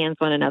understands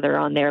one another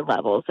on their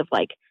levels of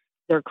like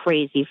their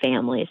crazy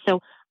family.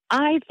 So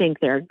I think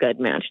they're a good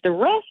match. The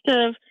rest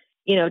of,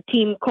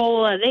 Team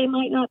Cola, they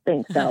might not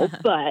think so,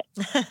 but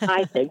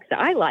I think so.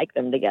 I like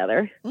them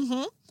together.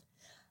 Mm-hmm.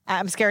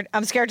 I'm scared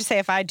to say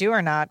if I do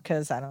or not,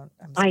 because I don't.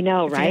 I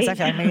know, right? I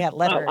feel like I'm going to get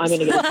letters. I'm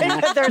going to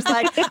get There's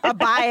like a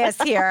bias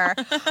here.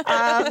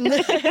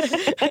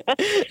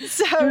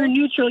 So you're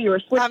neutral. You're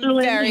Switzerland.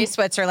 I'm very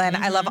Switzerland.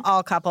 I love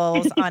all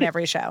couples on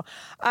every show.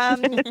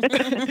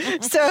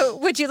 So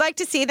would you like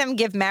to see them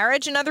give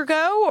marriage another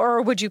go,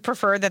 or would you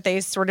prefer that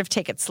they sort of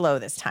take it slow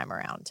this time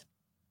around?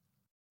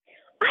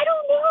 I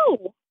don't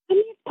know. I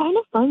mean, it's kind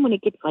of fun when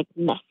it gets like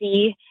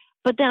messy,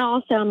 but then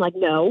also I'm like,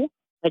 no,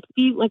 let's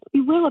be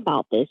real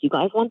about this. You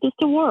guys want this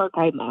to work.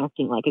 I'm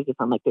acting like as if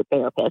I'm like their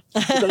therapist.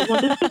 You guys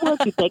want this to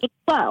work. You take it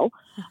slow.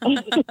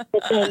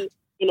 But then,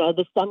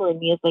 the Summer in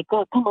me is like,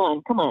 oh, come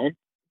on.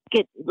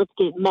 Let's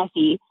get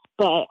messy.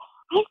 But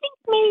I think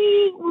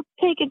maybe we'll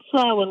take it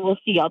slow and we'll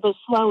see. Although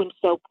slow in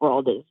soap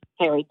world is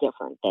very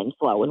different than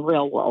slow in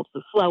real world.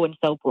 So slow in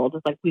soap world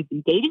is like, we've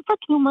been dating for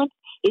 2 months.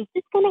 Is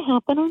this going to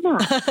happen or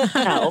not?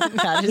 No,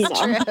 that is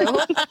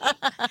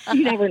true.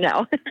 You never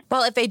know.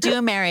 Well, if they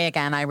do marry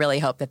again, I really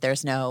hope that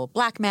there's no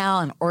blackmail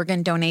and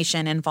organ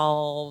donation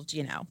involved,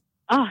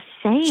 Oh,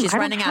 same. She's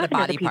running out of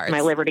body parts.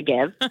 My liver to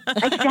give.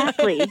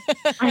 Exactly.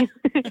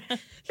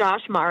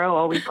 Josh Morrow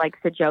always likes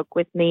to joke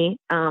with me.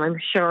 I'm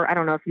sure, I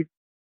don't know if you've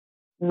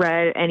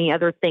read any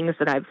other things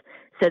that I've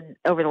said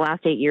over the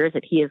last 8 years,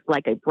 that he is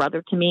like a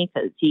brother to me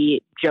because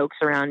he jokes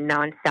around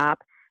nonstop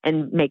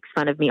and makes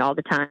fun of me all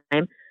the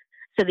time.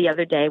 So the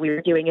other day we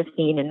were doing a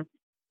scene, and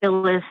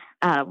Phyllis,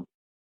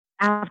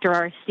 after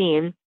our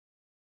scene,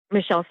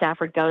 Michelle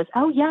Stafford goes,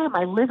 "Oh yeah,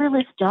 my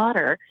liverless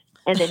daughter."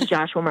 And then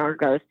Joshua Morrow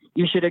goes,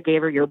 "You should have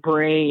gave her your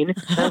brain."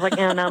 And I was like,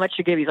 "No, not much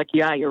to give." He's like,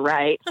 "Yeah, you're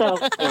right." So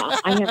yeah,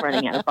 I am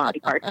running out of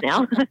body parts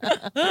now.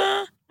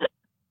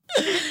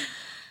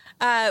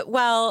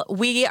 Well,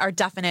 we are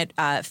definite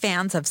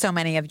fans of so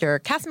many of your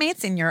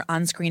castmates in your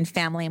on-screen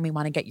family, and we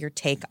want to get your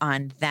take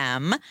on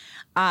them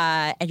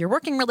and your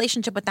working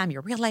relationship with them,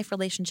 your real-life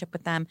relationship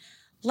with them.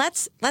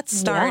 Let's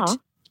start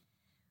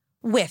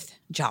with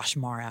Josh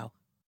Morrow.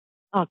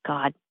 Oh,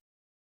 God.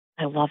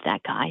 I love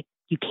that guy.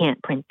 You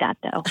can't print that,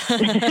 though.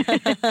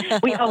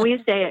 We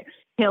always say it.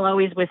 He'll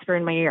always whisper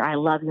in my ear, "I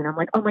love you." And I'm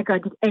like, "Oh, my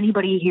God, did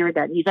anybody hear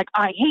that?" And he's like,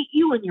 "I hate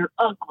you and you're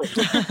ugly."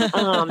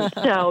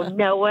 So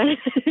no one...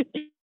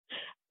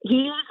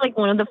 He's like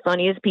one of the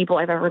funniest people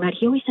I've ever met.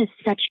 He always has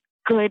such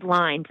good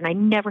lines, and I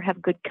never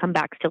have good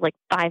comebacks till like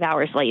 5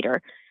 hours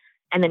later.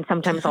 And then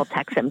sometimes I'll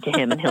text him to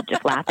him, and he'll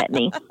just laugh at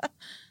me.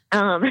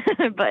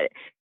 But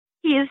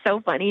he is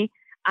so funny.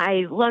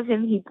 I love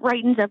him. He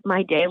brightens up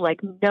my day like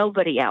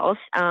nobody else.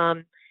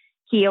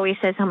 He always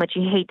says how much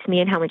he hates me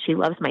and how much he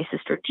loves my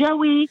sister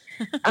Joey.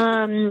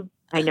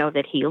 I know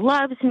that he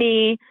loves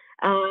me,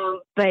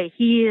 but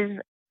he is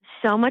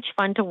so much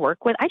fun to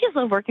work with. I just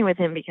love working with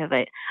him because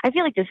I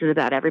feel like this is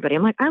about everybody.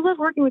 I'm like, I love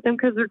working with them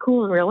because they're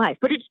cool in real life.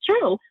 But it's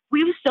true.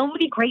 We have so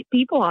many great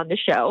people on the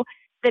show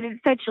that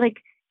it's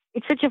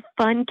such a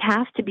fun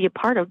cast to be a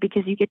part of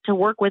because you get to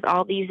work with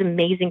all these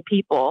amazing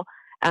people.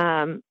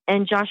 And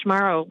Josh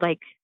Morrow,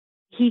 like,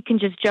 he can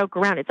just joke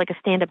around. It's like a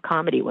stand-up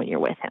comedy when you're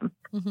with him.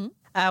 Mm-hmm.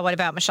 What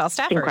about Michelle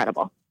Stafford? It's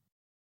incredible.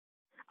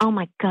 oh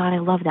my God, I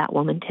love that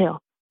woman too.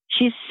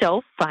 She's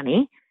so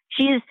funny.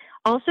 She is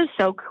also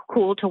so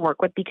cool to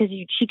work with because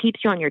she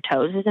keeps you on your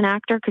toes as an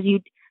actor because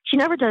she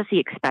never does the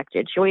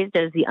expected. She always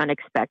does the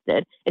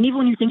unexpected. And even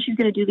when you think she's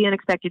going to do the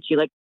unexpected, she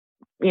does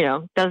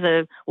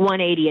a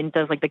 180 and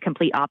does like the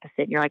complete opposite.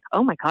 And you're like,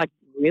 oh my God,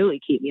 you really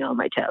keep me on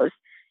my toes.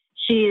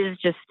 She is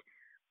just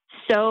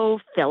so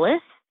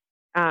Phyllis.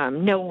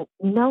 No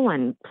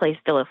one plays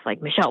Phyllis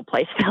like Michelle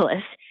plays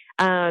Phyllis.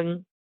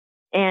 And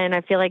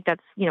I feel like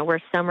that's,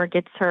 where Summer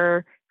gets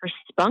her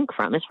spunk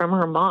from, is from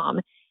her mom.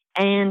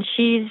 And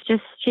she's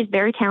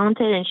very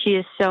talented, and she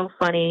is so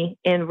funny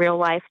in real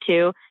life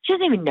too. She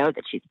doesn't even know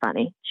that she's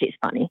funny. She's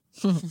funny.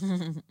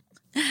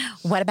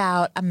 What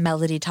about a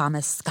Melody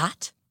Thomas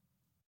Scott?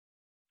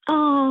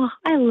 Oh,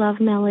 I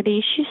love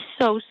Melody. She's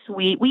so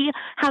sweet. We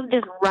have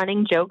this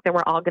running joke that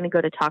we're all going to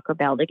go to Taco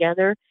Bell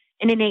together.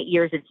 And in 8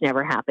 years, it's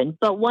never happened.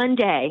 But one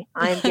day,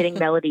 I'm getting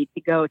Melody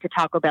to go to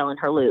Taco Bell in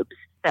her loops.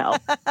 So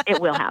it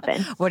will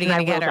happen. What are you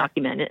going to get her? I will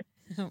document it.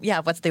 Yeah,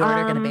 what's the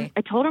order going to be?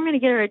 I told her I'm going to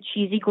get her a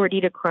cheesy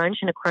gordita crunch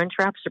and a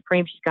Crunchwrap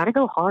Supreme. She's got to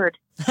go hard.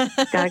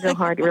 Got to go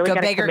hard. You really go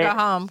got to big or commit. go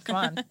home. Come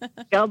on.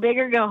 Go big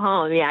or go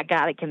home. Yeah,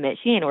 got to commit.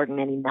 She ain't ordering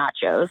any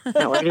nachos.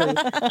 No, we're doing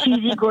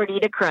cheesy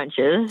gordita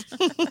crunches.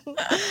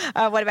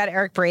 What about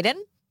Eric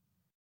Braeden?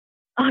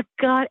 Oh,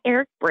 God,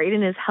 Eric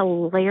Braeden is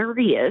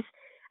hilarious.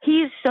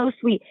 He is so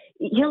sweet.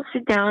 He'll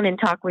sit down and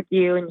talk with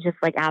you and just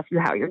like ask you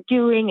how you're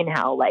doing and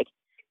how like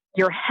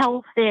your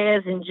health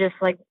is, and just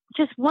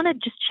want to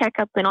just check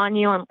up on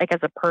you on like as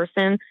a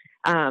person,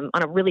 on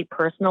a really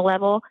personal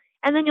level.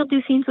 And then you'll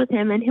do scenes with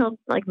him and he'll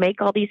like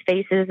make all these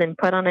faces and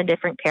put on a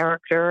different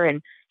character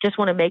and just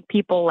want to make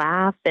people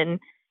laugh. And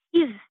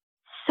he's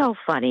so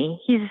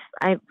funny.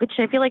 Which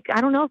I feel like,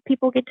 I don't know if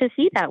people get to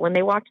see that when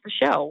they watch the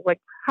show, like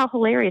how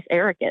hilarious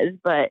Eric is,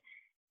 but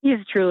he's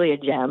truly a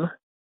gem.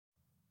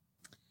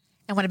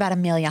 And what about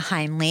Amelia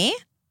Heinle?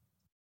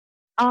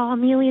 Oh,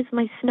 Amelia's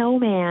my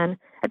snowman.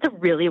 That's a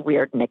really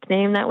weird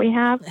nickname that we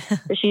have.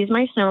 So she's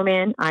my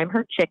snowman. I'm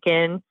her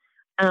chicken.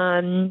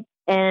 And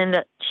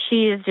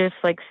she is just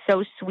like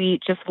so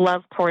sweet. Just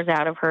love pours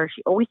out of her.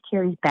 She always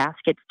carries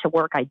baskets to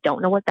work. I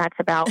don't know what that's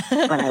about,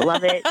 but I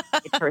love it.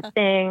 It's her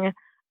thing.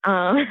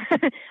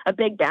 A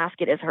big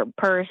basket is her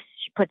purse.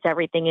 She puts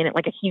everything in it,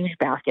 like a huge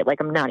basket.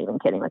 Like, I'm not even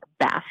kidding, like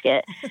a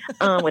basket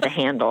with a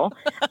handle.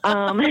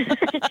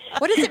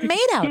 What is it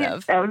made out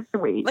of? So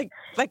sweet. Like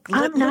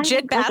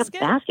legit basket?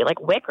 Like a basket,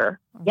 like wicker.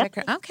 Yep.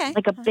 Wicker. Okay.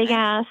 Like a big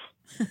ass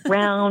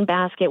round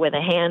basket with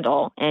a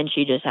handle, and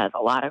she just has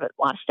a lot of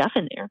stuff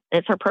in there. And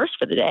it's her purse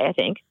for the day, I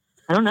think.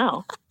 I don't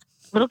know. A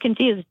little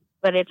confused,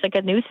 but it's like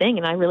a new thing,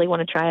 and I really want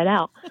to try it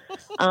out.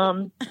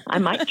 I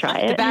might try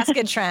it. The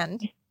basket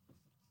trend.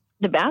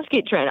 The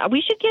basket trend.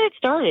 We should get it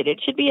started.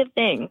 It should be a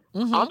thing.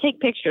 Mm-hmm. I'll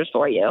take pictures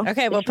for you.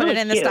 Okay, we'll put it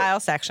in the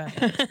style section.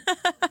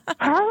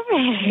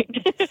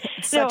 Perfect.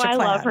 So I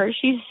love her.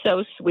 She's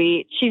so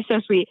sweet. She's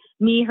so sweet.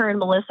 Me, her, and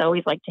Melissa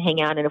always like to hang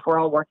out, and if we're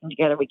all working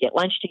together, we get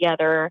lunch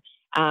together.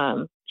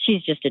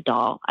 She's just a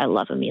doll. I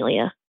love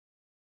Amelia.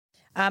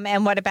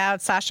 And what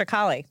about Sasha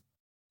Calle?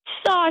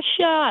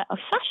 Sasha. Oh,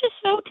 Sasha's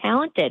so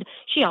talented.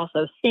 She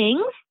also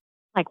sings.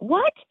 Like,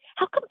 what?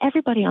 How come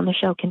everybody on the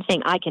show can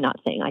sing? I cannot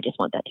sing. I just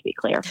want that to be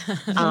clear.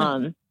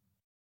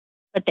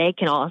 But they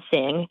can all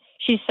sing.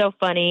 She's so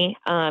funny.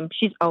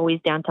 She's always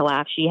down to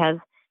laugh. She has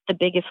the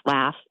biggest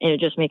laugh, and it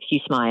just makes you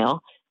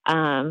smile.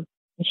 And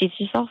she's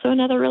just also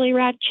another really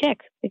rad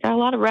chick. We got a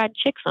lot of rad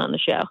chicks on the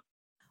show.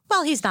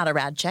 Well, he's not a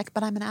rad chick,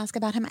 but I'm going to ask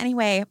about him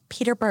anyway.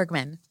 Peter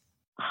Bergman.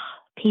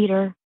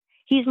 Peter.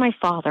 He's my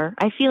father.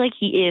 I feel like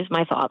he is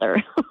my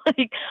father.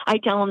 Like, I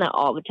tell him that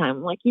all the time.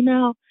 I'm like,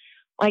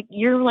 like,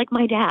 you're like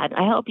my dad.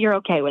 I hope you're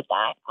okay with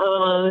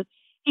that.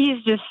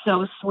 He's just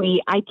so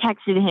sweet. I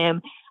texted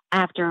him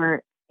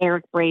after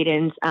Eric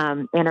Braeden's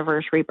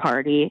anniversary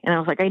party, and I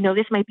was like, I know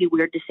this might be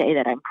weird to say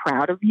that I'm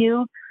proud of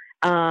you,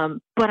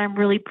 but I'm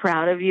really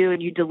proud of you,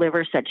 and you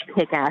deliver such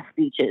kick-ass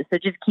speeches, so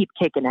just keep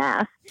kicking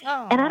ass.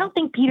 Aww. And I don't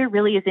think Peter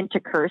really is into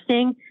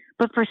cursing,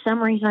 but for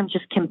some reason I'm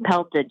just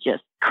compelled to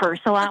just curse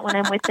a lot when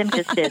I'm with him,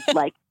 just to,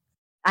 like,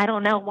 I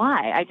don't know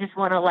why. I just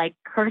want to like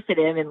curse at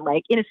him and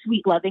like in a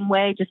sweet, loving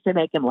way, just to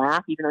make him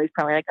laugh, even though he's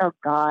probably like, oh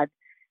God,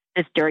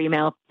 this dirty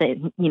mouth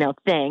thing.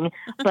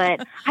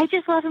 But I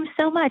just love him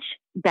so much.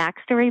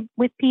 Backstory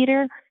with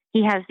Peter.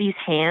 He has these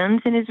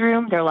hands in his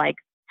room. They're like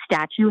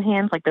statue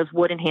hands, like those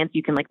wooden hands.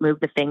 You can like move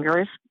the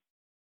fingers.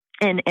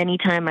 And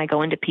anytime I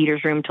go into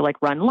Peter's room to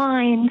like run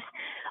lines,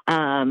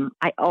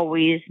 I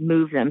always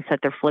move them so that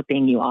they're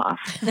flipping you off.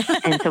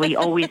 And so he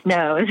always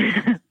knows.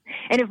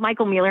 And if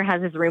Michael Mueller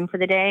has his room for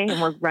the day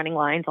and we're running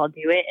lines, I'll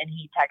do it. And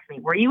he texts me,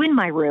 were you in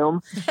my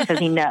room? Because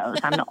he knows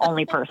I'm the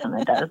only person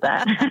that does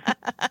that.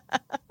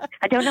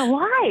 I don't know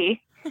why.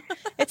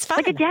 It's fun.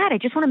 Like a dad. I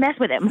just want to mess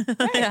with him.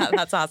 Yeah,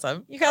 that's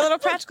awesome. You got a little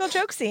practical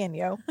jokesy in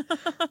you.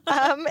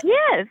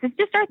 Yes, it's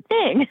just our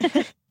thing.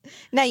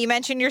 Now, you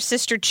mentioned your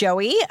sister,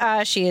 Joey.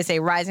 She is a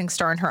rising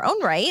star in her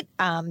own right.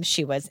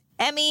 She was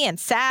Emmy and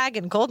SAG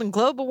and Golden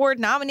Globe Award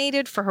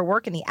nominated for her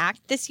work in The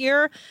Act this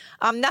year.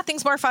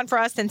 Nothing's more fun for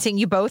us than seeing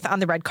you both on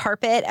the red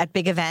carpet at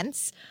big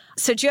events.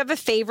 So do you have a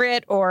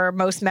favorite or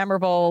most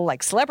memorable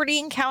like celebrity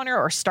encounter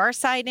or star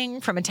sighting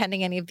from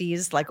attending any of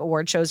these like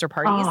award shows or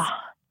parties? Oh,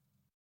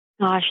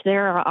 gosh,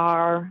 there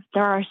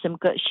are some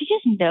good. She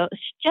just knows.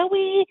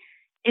 Joey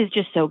is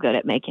just so good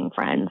at making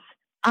friends.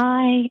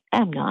 I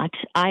am not.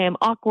 I am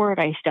awkward.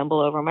 I stumble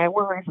over my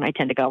words and I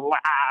tend to go wah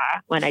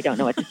when I don't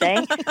know what to say.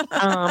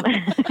 All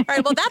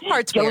right, well, that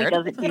part's Joey weird.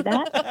 doesn't do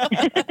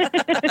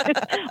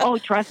that. Oh,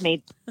 trust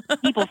me.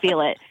 People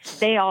feel it.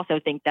 They also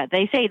think that.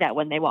 They say that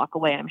when they walk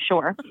away, I'm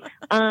sure.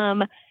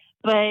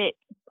 But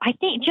I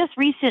think just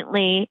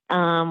recently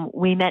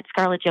we met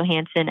Scarlett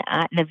Johansson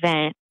at an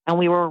event and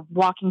we were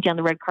walking down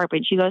the red carpet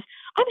and she goes,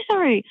 I'm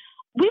sorry,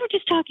 we were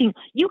just talking.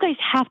 You guys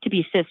have to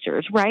be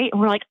sisters, right?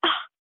 And we're like,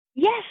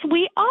 yes,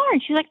 we are.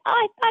 And she's like,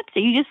 I thought so.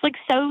 You just look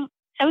so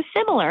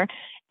similar.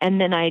 And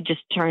then I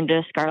just turned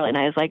to Scarlett and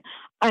I was like,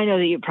 I know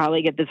that you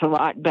probably get this a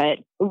lot, but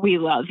we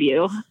love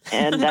you.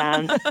 And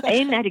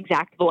in that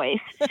exact voice.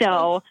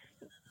 So,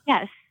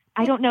 yes,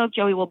 I don't know if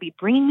Joey will be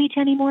bringing me to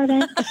any more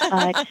events,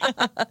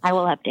 but I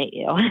will update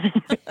you.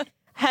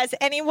 Has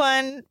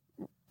anyone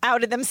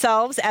outed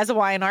themselves as a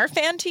Y&R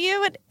fan to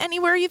you at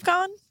anywhere you've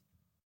gone?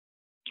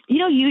 You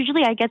know,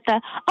 usually I get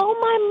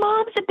my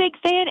mom's a big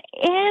fan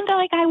and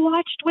I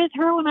watched with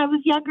her when I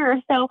was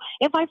younger. So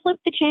if I flip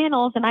the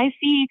channels and I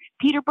see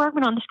Peter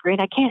Bergman on the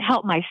screen, I can't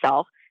help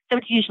myself. So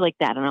it's usually like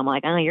that. And I'm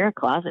like, oh, you're a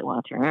closet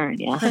watcher,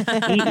 aren't you?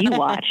 You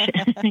watch.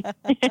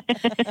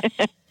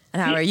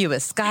 Now, are you a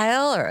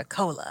Skyle or a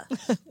Cola?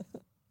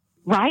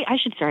 Right? I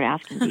should start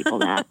asking people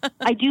that.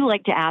 I do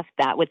like to ask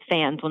that with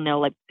fans when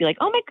they'll be like,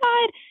 oh my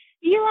God,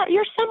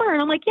 you're Summer.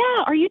 And I'm like,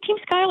 yeah, are you Team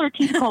Skyle or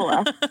Team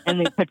Cola? And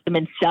they put them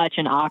in such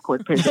an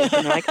awkward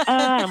position. They're like,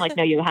 and I'm like,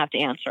 no, you have to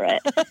answer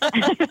it.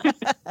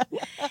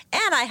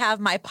 And I have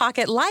my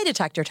pocket lie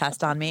detector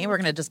test on me. We're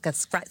going to just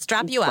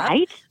strap you up.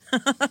 Right?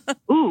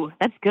 Ooh,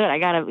 that's good. I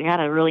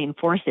gotta really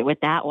enforce it with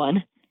that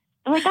one.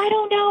 I'm like, I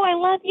don't know. I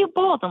love you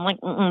both. I'm like,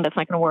 that's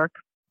not going to work.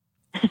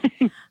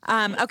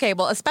 Okay,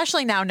 well,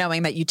 especially now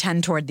knowing that you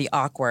tend toward the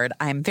awkward,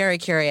 I'm very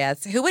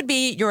curious. Who would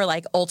be your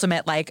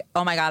ultimate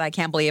oh my God, I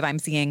can't believe I'm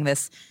seeing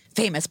this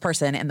famous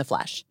person in the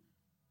flesh?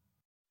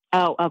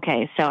 Oh,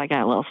 okay. So I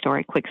got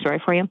a quick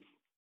story for you.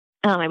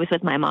 I was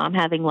with my mom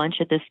having lunch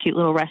at this cute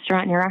little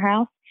restaurant near our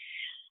house.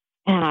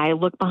 And I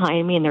look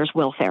behind me and there's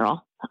Will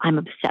Ferrell. I'm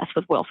obsessed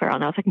with Will Ferrell.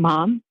 And I was like,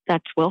 Mom,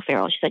 that's Will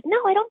Ferrell. She's like, no,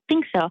 I don't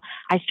think so.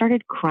 I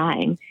started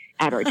crying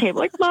at our table.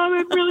 Like, Mom,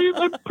 I'm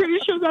pretty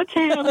sure that's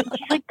him. And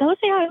she's like, go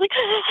say hi. I was like,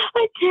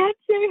 I can't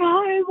say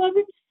hi. I love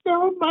him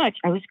so much.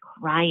 I was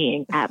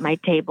crying at my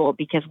table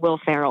because Will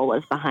Ferrell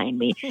was behind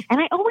me. And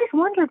I always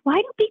wondered, why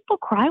do people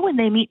cry when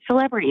they meet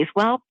celebrities?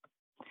 Well,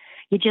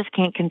 you just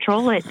can't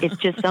control it. It's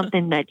just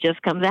something that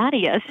just comes out of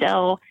you.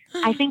 So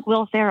I think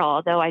Will Ferrell,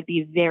 although I'd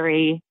be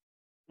very,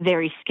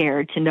 very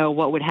scared to know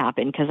what would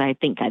happen because I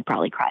think I'd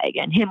probably cry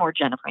again. Him or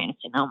Jennifer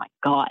Aniston. Oh my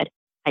God.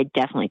 I'd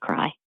definitely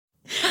cry.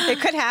 It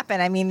could happen.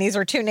 I mean, these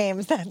are two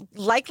names that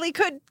likely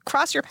could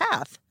cross your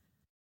path.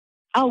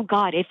 Oh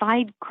God. If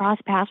I cross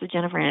paths with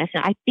Jennifer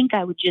Aniston, I think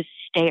I would just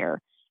stare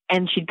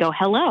and she'd go,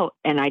 hello.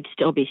 And I'd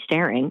still be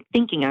staring,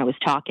 thinking I was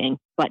talking,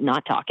 but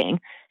not talking.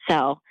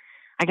 So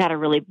I got to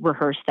really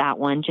rehearse that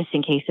one just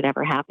in case it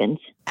ever happens.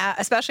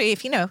 Especially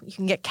if, you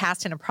can get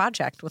cast in a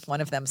project with one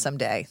of them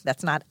someday.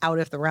 That's not out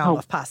of the realm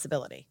of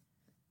possibility.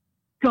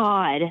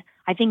 God,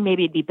 I think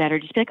maybe it'd be better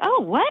just be like,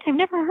 oh, what? I've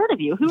never heard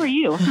of you. Who are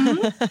you?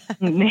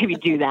 Maybe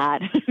do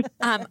that.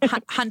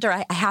 Hunter,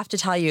 I have to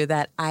tell you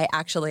that I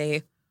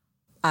actually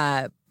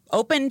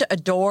opened a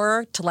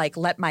door to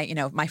let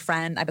my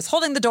friend, I was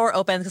holding the door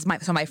open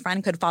so my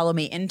friend could follow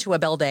me into a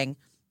building.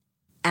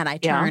 And I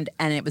turned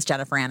and it was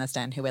Jennifer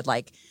Aniston who would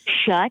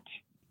shut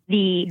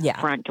the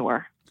front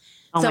door.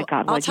 Oh my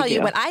God. I'll tell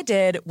you what I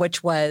did,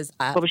 which was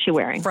what was she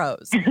wearing?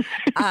 Froze.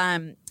 I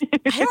don't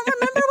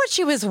remember what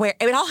she was wearing.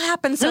 It all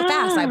happened so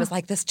fast. I was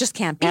like, this just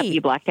can't be. Yep,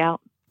 you blacked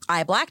out.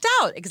 I blacked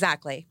out.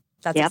 Exactly.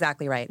 That's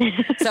exactly right.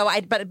 So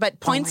but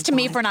points to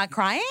me for not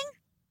crying?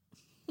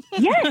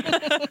 Yes.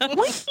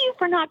 Points to you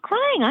for not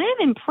crying. I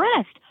am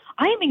impressed.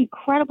 I am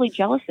incredibly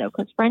jealous though,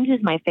 because Friends is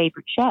my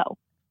favorite show.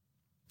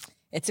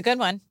 It's a good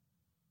one.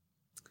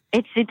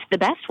 It's the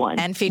best one.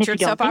 And featured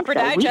Soap Opera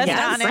Digest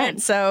on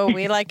it, so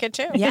we like it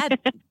too. Yeah.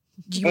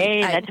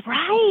 That's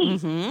right.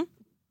 Mm-hmm.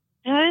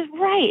 That is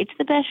right. It's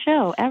the best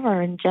show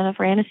ever, and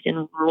Jennifer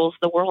Aniston rules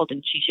the world,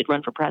 and she should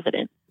run for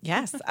president.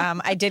 Yes.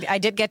 I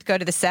did get to go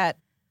to the set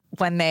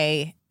when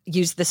they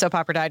used the Soap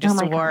Opera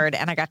Digest Award,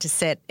 and I got to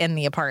sit in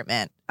the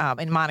apartment,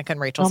 in Monica and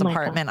Rachel's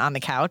apartment on the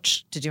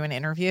couch to do an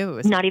interview. It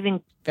was not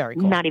even very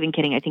cool. Not even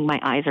kidding. I think my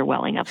eyes are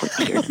welling up with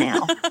tears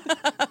now.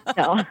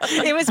 So.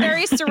 It was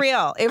very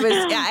surreal. It was,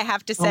 I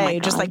have to say,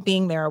 just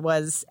being there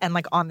was, and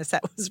on the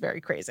set was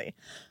very crazy.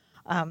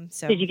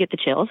 So did you get the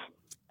chills?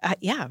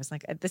 Yeah, I was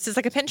like, this is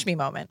like a pinch me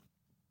moment.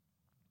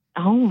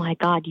 Oh my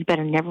God, you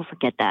better never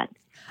forget that.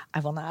 I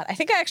will not. I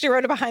think I actually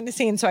wrote it behind the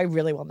scenes, so I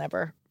really will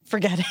never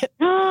forget it.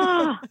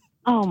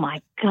 Oh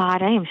my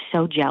God, I am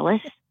so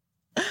jealous.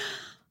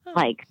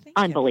 Like,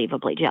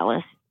 unbelievably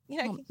jealous.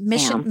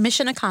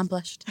 Mission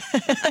accomplished.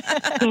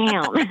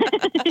 Damn.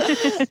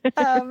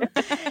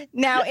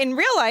 Now, in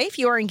real life,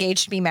 you are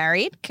engaged to be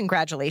married.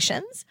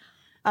 Congratulations.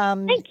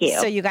 Thank you.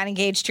 So you got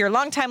engaged to your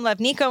longtime love,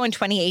 Nico, in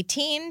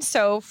 2018.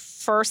 So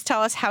first,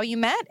 tell us how you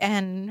met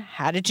and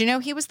how did you know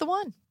he was the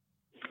one?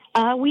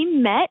 We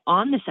met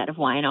on the set of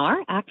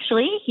Y&R,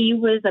 actually. He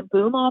was a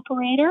boom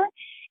operator,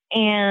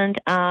 and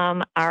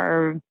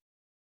our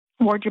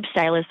wardrobe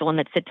stylist, the one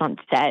that sits on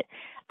set,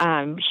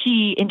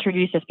 she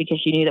introduced us because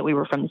she knew that we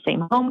were from the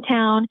same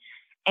hometown,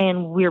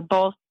 and we're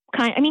both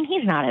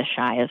he's not as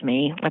shy as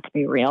me, let's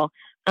be real.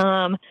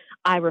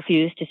 I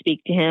refused to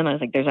speak to him. I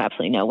was like, there's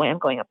absolutely no way I'm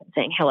going up and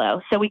saying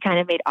hello. So we kind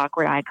of made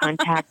awkward eye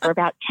contact for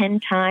about 10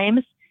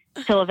 times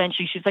till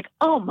eventually she was like,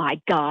 oh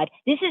my God,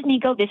 this is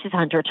Nico, this is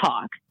Hunter,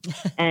 talk.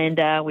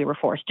 And we were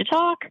forced to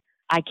talk.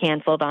 I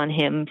canceled on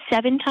him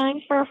 7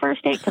 times for our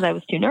first date because I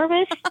was too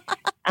nervous.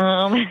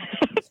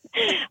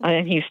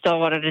 And he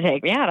still wanted to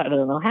take me out. I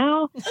don't know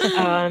how. He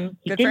Good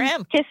for didn't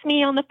him. kiss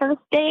me on the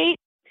first date.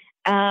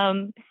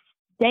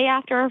 Day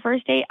after our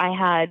first date, I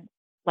had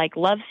like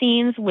love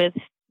scenes with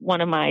one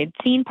of my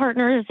scene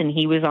partners, and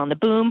he was on the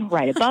boom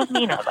right above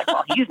me. And I was like,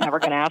 well, he's never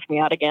going to ask me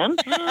out again.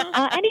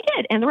 And he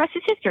did. And the rest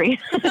is history.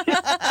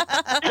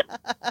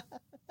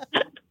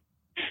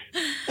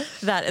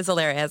 That is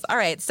hilarious. All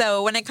right.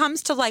 So when it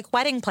comes to like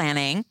wedding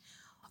planning,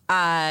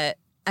 I'm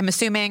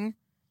assuming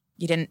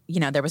you didn't,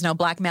 there was no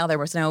blackmail, there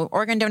was no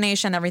organ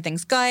donation,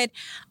 everything's good.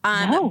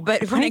 No,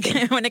 but when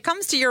it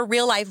comes to your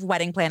real life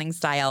wedding planning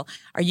style,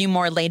 are you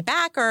more laid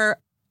back or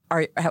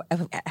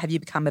have you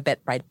become a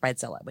bit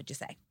bridezilla, would you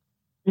say?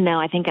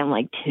 No, I think I'm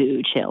like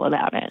too chill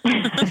about it.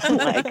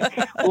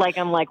 like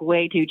I'm like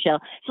way too chill.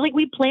 So like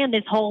we planned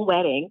this whole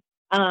wedding.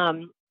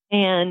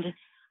 And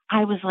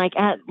I was like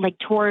it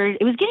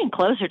was getting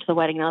closer to the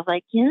wedding. And I was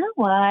like, you know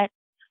what?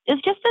 This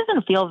just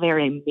doesn't feel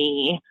very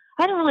me.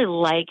 I don't really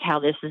like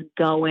how this is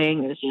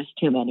going. There's just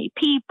too many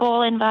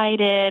people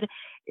invited.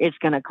 It's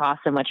going to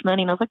cost so much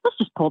money. And I was like, let's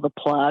just pull the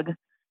plug. And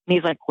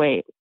he's like,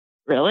 wait,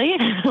 really?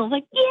 I was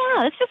like,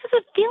 yeah, this just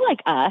doesn't feel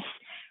like us.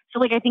 So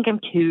like, I think I'm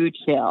too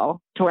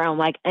chill to where I'm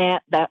like,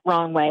 that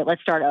wrong way.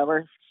 Let's start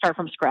over, start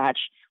from scratch.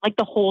 Like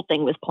the whole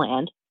thing was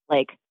planned,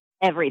 like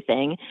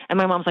everything. And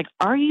my mom's like,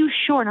 are you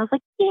sure? And I was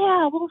like,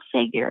 yeah, we'll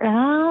figure it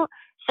out.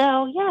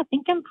 So yeah, I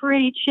think I'm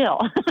pretty chill.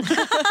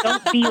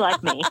 Don't be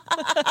like me.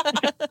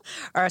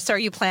 So are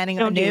you planning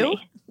Don't anew?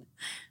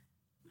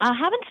 I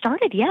haven't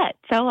started yet.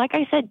 So like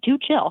I said, too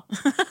chill.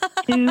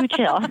 Too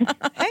chill.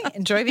 Hey,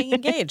 enjoy being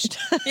engaged.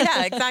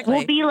 Yeah, exactly.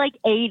 We'll be like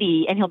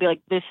 80 and he'll be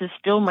like, this is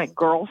still my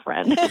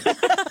girlfriend. I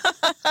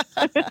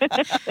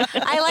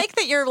like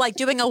that you're like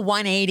doing a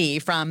 180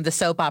 from the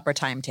soap opera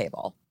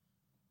timetable.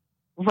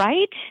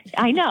 Right?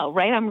 I know,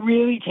 right? I'm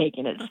really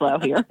taking it slow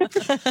here.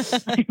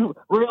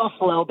 Real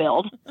slow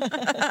build.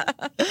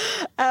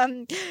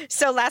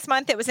 So last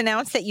month it was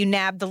announced that you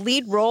nabbed the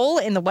lead role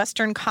in the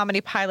Western comedy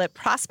pilot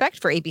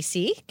Prospect for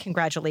ABC.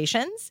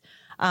 Congratulations.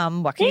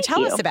 What can you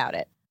tell us about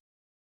it?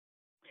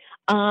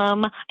 I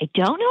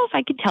don't know if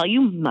I could tell you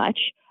much,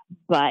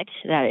 but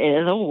that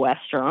is a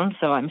Western,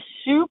 so I'm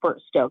super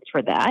stoked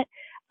for that.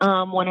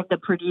 One of the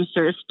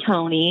producers,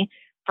 Tony,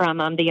 from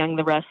The Young and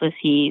the Restless,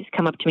 he's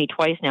come up to me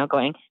twice now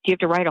going, do you have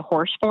to ride a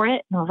horse for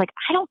it? And I was like,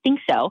 I don't think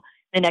so.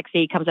 The next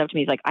day he comes up to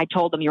me, he's like, I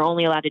told them you're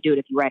only allowed to do it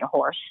if you ride a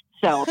horse.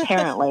 So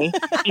apparently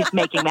he's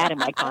making that in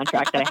my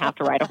contract that I have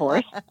to ride a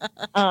horse.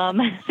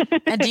 And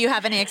do you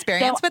have any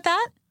experience with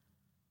that?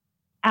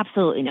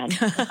 Absolutely none.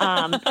 So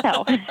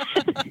I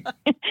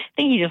think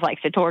he just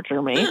likes to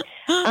torture me.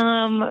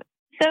 So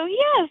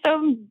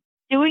I'm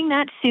doing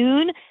that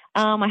soon.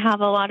 I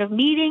have a lot of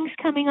meetings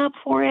coming up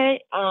for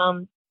it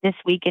this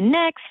week and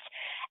next,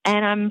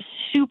 and I'm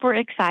super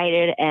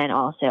excited and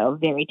also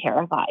very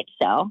terrified.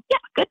 So yeah,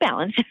 good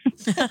balance.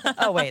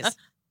 Always.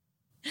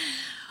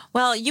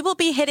 Well, you will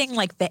be hitting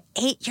like the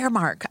 8-year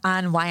mark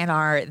on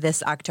Y&R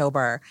this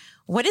October.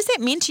 What does it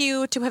mean to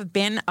you to have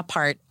been a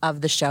part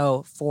of the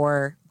show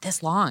for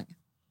this long?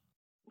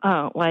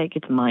 Oh, like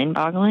it's mind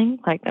boggling.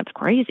 Like that's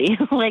crazy.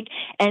 Like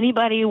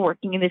anybody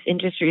working in this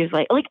industry is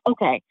like,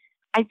 okay,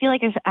 I feel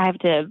like I have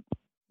to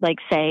like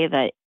say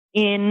that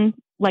in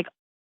like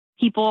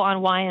people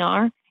on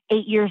Y&R,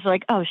 8 years are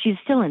like, oh, she's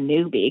still a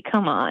newbie.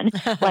 Come on.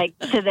 Like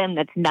to them,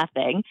 that's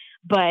nothing.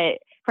 But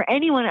for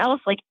anyone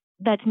else, like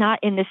that's not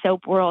in the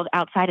soap world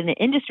outside in the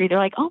industry, they're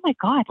like, oh my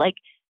God, like,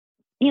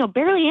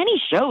 barely any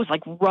shows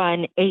like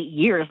run 8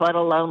 years, let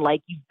alone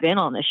like you've been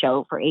on the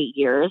show for 8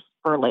 years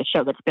for a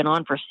show that's been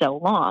on for so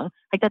long.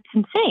 Like that's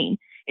insane.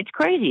 It's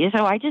crazy.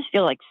 So I just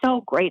feel like so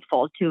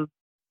grateful to have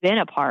been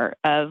a part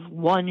of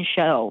one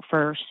show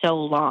for so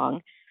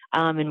long.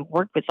 And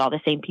worked with all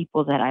the same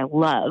people that I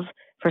love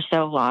for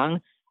so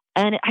long.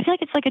 And I feel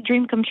like it's like a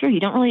dream come true. You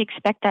don't really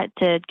expect that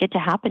to get to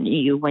happen to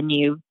you when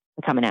you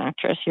become an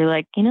actress. You're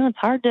like, it's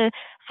hard to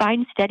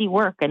find steady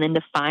work and then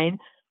to find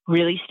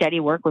really steady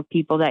work with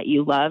people that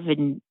you love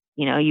and,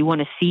 you know, you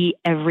want to see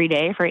every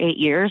day for 8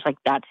 years, like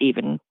that's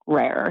even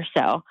rarer.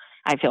 So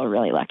I feel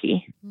really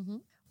lucky. Mm-hmm.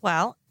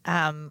 Well,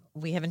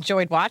 we have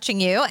enjoyed watching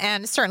you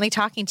and certainly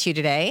talking to you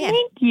today.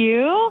 Thank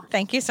you.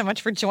 Thank you so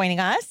much for joining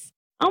us.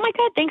 Oh my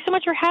God. Thanks so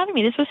much for having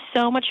me. This was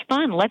so much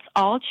fun. Let's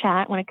all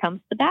chat when it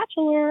comes to The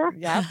Bachelor.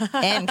 Yeah.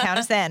 And count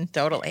us in.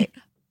 Totally.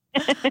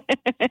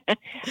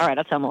 All right.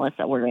 I'll tell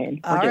Melissa we're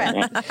in. All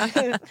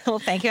right. Well,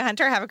 thank you,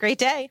 Hunter. Have a great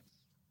day.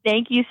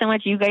 Thank you so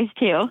much. You guys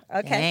too.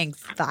 Okay.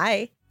 Thanks.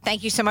 Bye.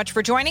 Thank you so much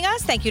for joining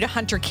us. Thank you to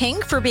Hunter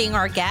King for being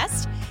our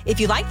guest. If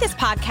you like this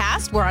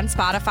podcast, we're on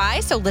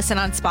Spotify, so listen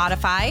on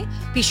Spotify.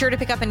 Be sure to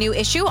pick up a new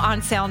issue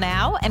on sale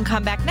now and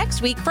come back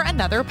next week for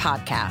another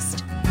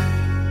podcast.